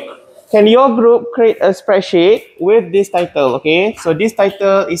 Can your group create a spreadsheet with this title? Okay. So this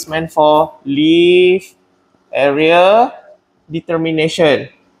title is meant for leaf area determination.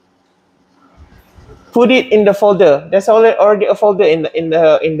 Put it in the folder. There's already a folder in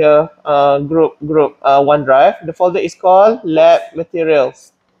the group OneDrive. The folder is called lab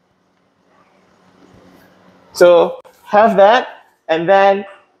materials. So have that, and then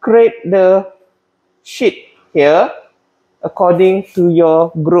create the sheet here according to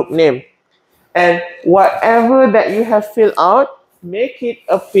your group name. And whatever that you have filled out, make it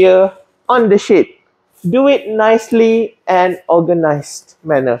appear on the sheet. Do it nicely and organized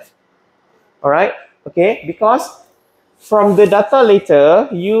manner. All right? Okay? Because from the data later,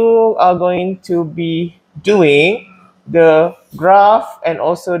 you are going to be doing the graph and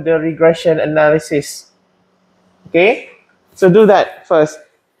also the regression analysis. Okay? So do that first.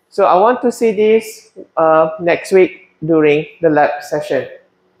 So I want to see this next week during the lab session.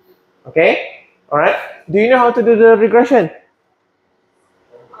 Okay? All right? Do you know how to do the regression?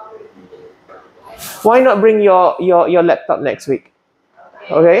 Why not bring your laptop next week?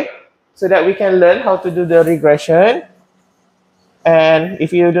 Okay? So that we can learn how to do the regression. And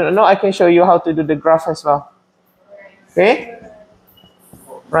if you don't know, I can show you how to do the graph as well. Okay?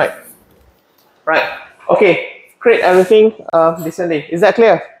 Right. Right. Okay. Create everything decently. Is that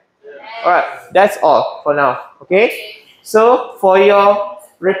clear? All right. That's all for now. Okay? So for your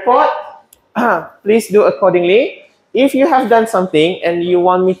report, please do accordingly. If you have done something and you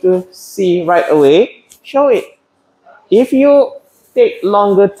want me to see right away, show it. If you take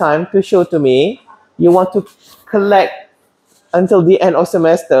longer time to show to me, you want to collect until the end of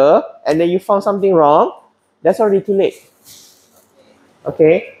semester, and then you found something wrong, that's already too late.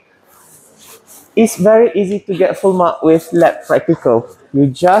 Okay? It's very easy to get full mark with lab practical. You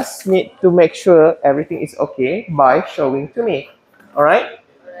just need to make sure everything is okay by showing to me. All right?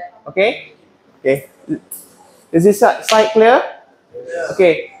 Okay? Okay. Is this side clear?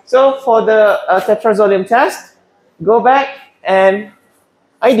 Okay. So for the tetrazolium test, go back and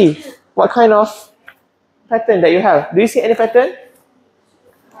ID. What kind of pattern that you have? Do you see any pattern?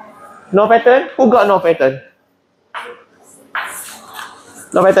 No pattern? Who got no pattern?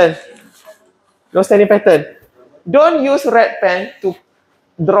 No pattern. No standing pattern. Don't use red pen to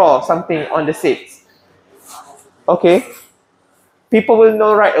draw something on the seeds. Okay? People will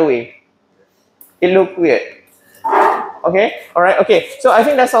know right away. It look weird. Okay? Alright, okay. So I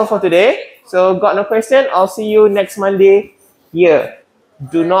think that's all for today. So got no question? I'll see you next Monday here.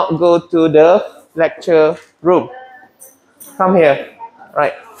 Do not go to the lecture room. Come here.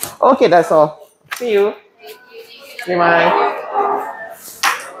 Right. Okay, that's all. See you. Bye.